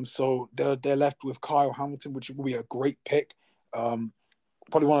 So they're left with Kyle Hamilton, which will be a great pick.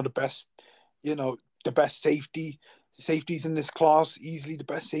 Probably one of the best, the best safeties in this class, easily the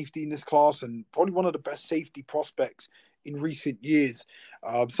best safety in this class, and probably one of the best safety prospects in recent years.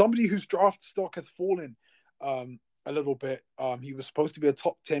 Somebody whose draft stock has fallen a little bit. He was supposed to be a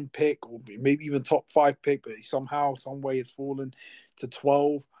top 10 pick or maybe even top 5 pick, but he somehow, some way has fallen to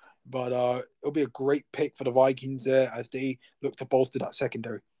 12. But it'll be a great pick for the Vikings there as they look to bolster that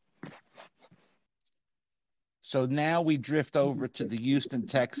secondary. So now we drift over to the Houston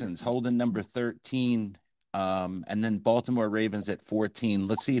Texans, holding number 13, and then Baltimore Ravens at 14.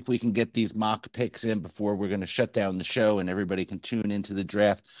 Let's see if we can get these mock picks in before we're going to shut down the show and everybody can tune into the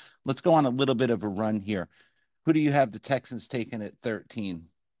draft. Let's go on a little bit of a run here. Who do you have the Texans taking at 13?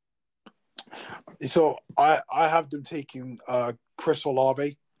 So I have them taking Chris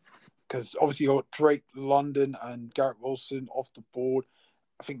Olave, because obviously you got Drake London and Garrett Wilson off the board.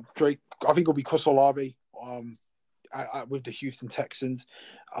 I think it'll be Chris Olave with the Houston Texans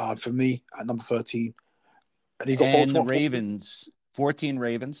for me at number 13. And you got Baltimore, the Ravens, 14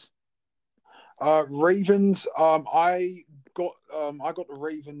 Ravens. Ravens. I got the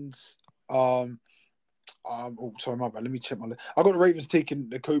Ravens. Oh, sorry, my bad. Let me check my list. I got the Ravens taking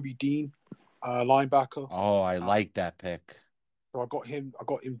the Kobe Dean, linebacker. Oh, I like that pick. So I got him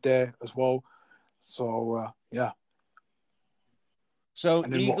there as well. So yeah. So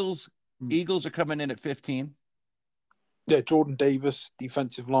Eagles are coming in at 15. Yeah, Jordan Davis,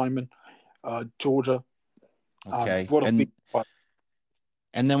 defensive lineman, Georgia. Okay.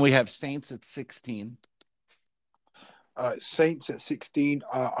 And then we have Saints at 16. Saints at 16.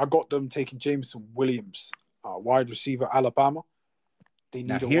 I got them taking Jameson Williams, wide receiver, Alabama. They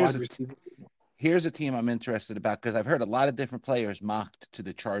need a wide receiver. Here's a team I'm interested about because I've heard a lot of different players mocked to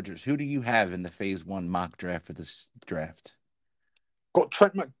the Chargers. Who do you have in the phase 1 mock draft for this draft? Got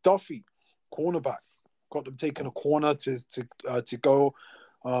Trent McDuffie, cornerback. Got them taking a corner to go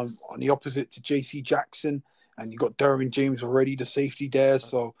on the opposite to J.C. Jackson, and you got Derwin James already, the safety there.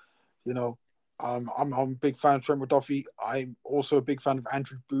 So, I'm a big fan of Trent McDuffie. I'm also a big fan of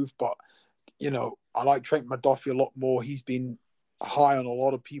Andrew Booth, but I like Trent McDuffie a lot more. He's been high on a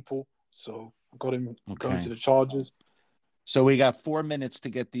lot of people, so I got him going to the Chargers. So we got 4 minutes to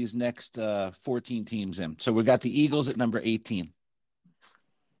get these next 14 teams in. So we got the Eagles at number 18.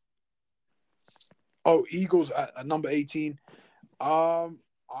 Oh, Eagles at number 18. I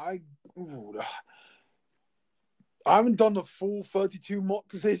haven't done the full 32 mock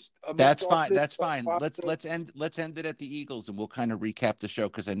list. That's fine. That's fine. Let's end it at the Eagles, and we'll kind of recap the show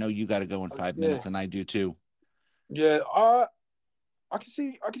because I know you got to go in 5 minutes, and I do too. Yeah, I can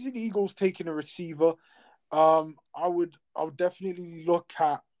see the Eagles taking a receiver. I would definitely look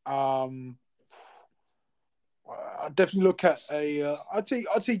at I'd say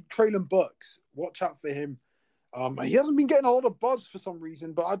Treylon Burks. Watch out for him. He hasn't been getting a lot of buzz for some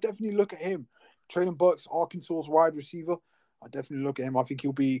reason, but I'd definitely look at him. Treylon Burks, Arkansas's wide receiver. I definitely look at him. I think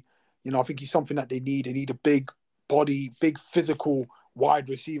he'll be, I think he's something that they need. They need a big body, big physical wide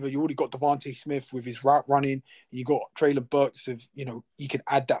receiver. You already got Devontae Smith with his route running. And you got Treylon Burks. He can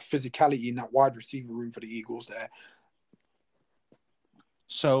add that physicality in that wide receiver room for the Eagles there.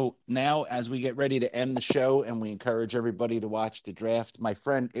 So now, as we get ready to end the show and we encourage everybody to watch the draft, my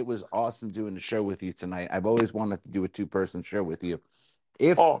friend, it was awesome doing the show with you tonight. I've always wanted to do a 2-person show with you.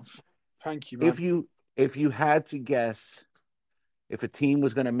 Thank you, man. If you had to guess if a team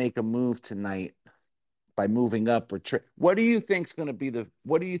was going to make a move tonight by moving up or what do you think could be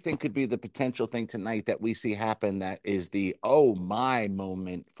the potential thing tonight that we see happen that is the oh my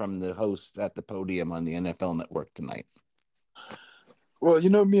moment from the hosts at the podium on the NFL Network tonight? Well,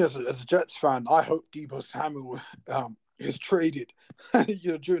 you know me as a Jets fan, I hope Deebo Samuel is traded.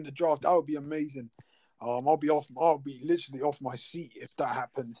 During the draft, that would be amazing. I'll be literally off my seat if that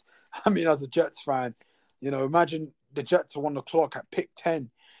happens. I mean, as a Jets fan, imagine the Jets are on the clock at pick 10,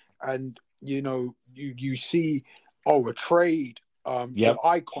 and you see a trade,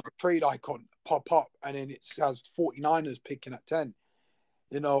 trade icon pop up, and then it has 49ers picking at 10.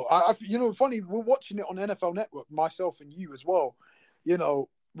 Funny, we're watching it on NFL Network, myself and you as well.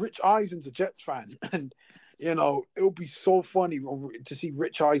 Rich Eisen's a Jets fan, and it'll be so funny to see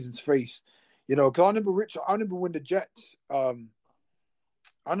Rich Eisen's face. Because I remember when the Jets,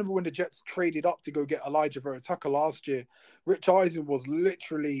 traded up to go get Elijah Vera Tucker last year. Rich Eisen was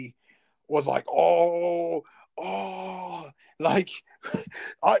like, like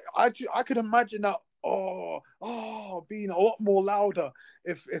I could imagine that. Being a lot more louder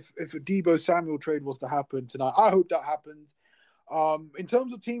if a Deebo Samuel trade was to happen tonight. I hope that happens. In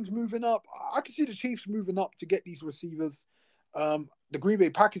terms of teams moving up, I can see the Chiefs moving up to get these receivers. The Green Bay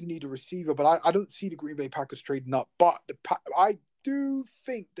Packers need a receiver, but I don't see the Green Bay Packers trading up. But I do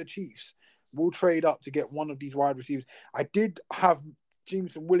think the Chiefs will trade up to get one of these wide receivers. I did have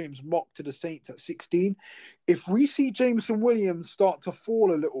Jameson Williams mocked to the Saints at 16. If we see Jameson Williams start to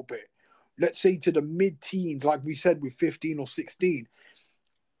fall a little bit, let's say to the mid-teens, like we said with 15 or 16,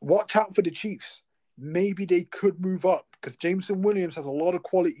 watch out for the Chiefs. Maybe they could move up because Jameson Williams has a lot of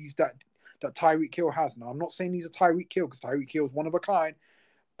qualities that Tyreek Hill has. Now, I'm not saying he's a Tyreek Hill because Tyreek Hill is one of a kind,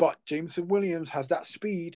 but Jameson Williams has that speed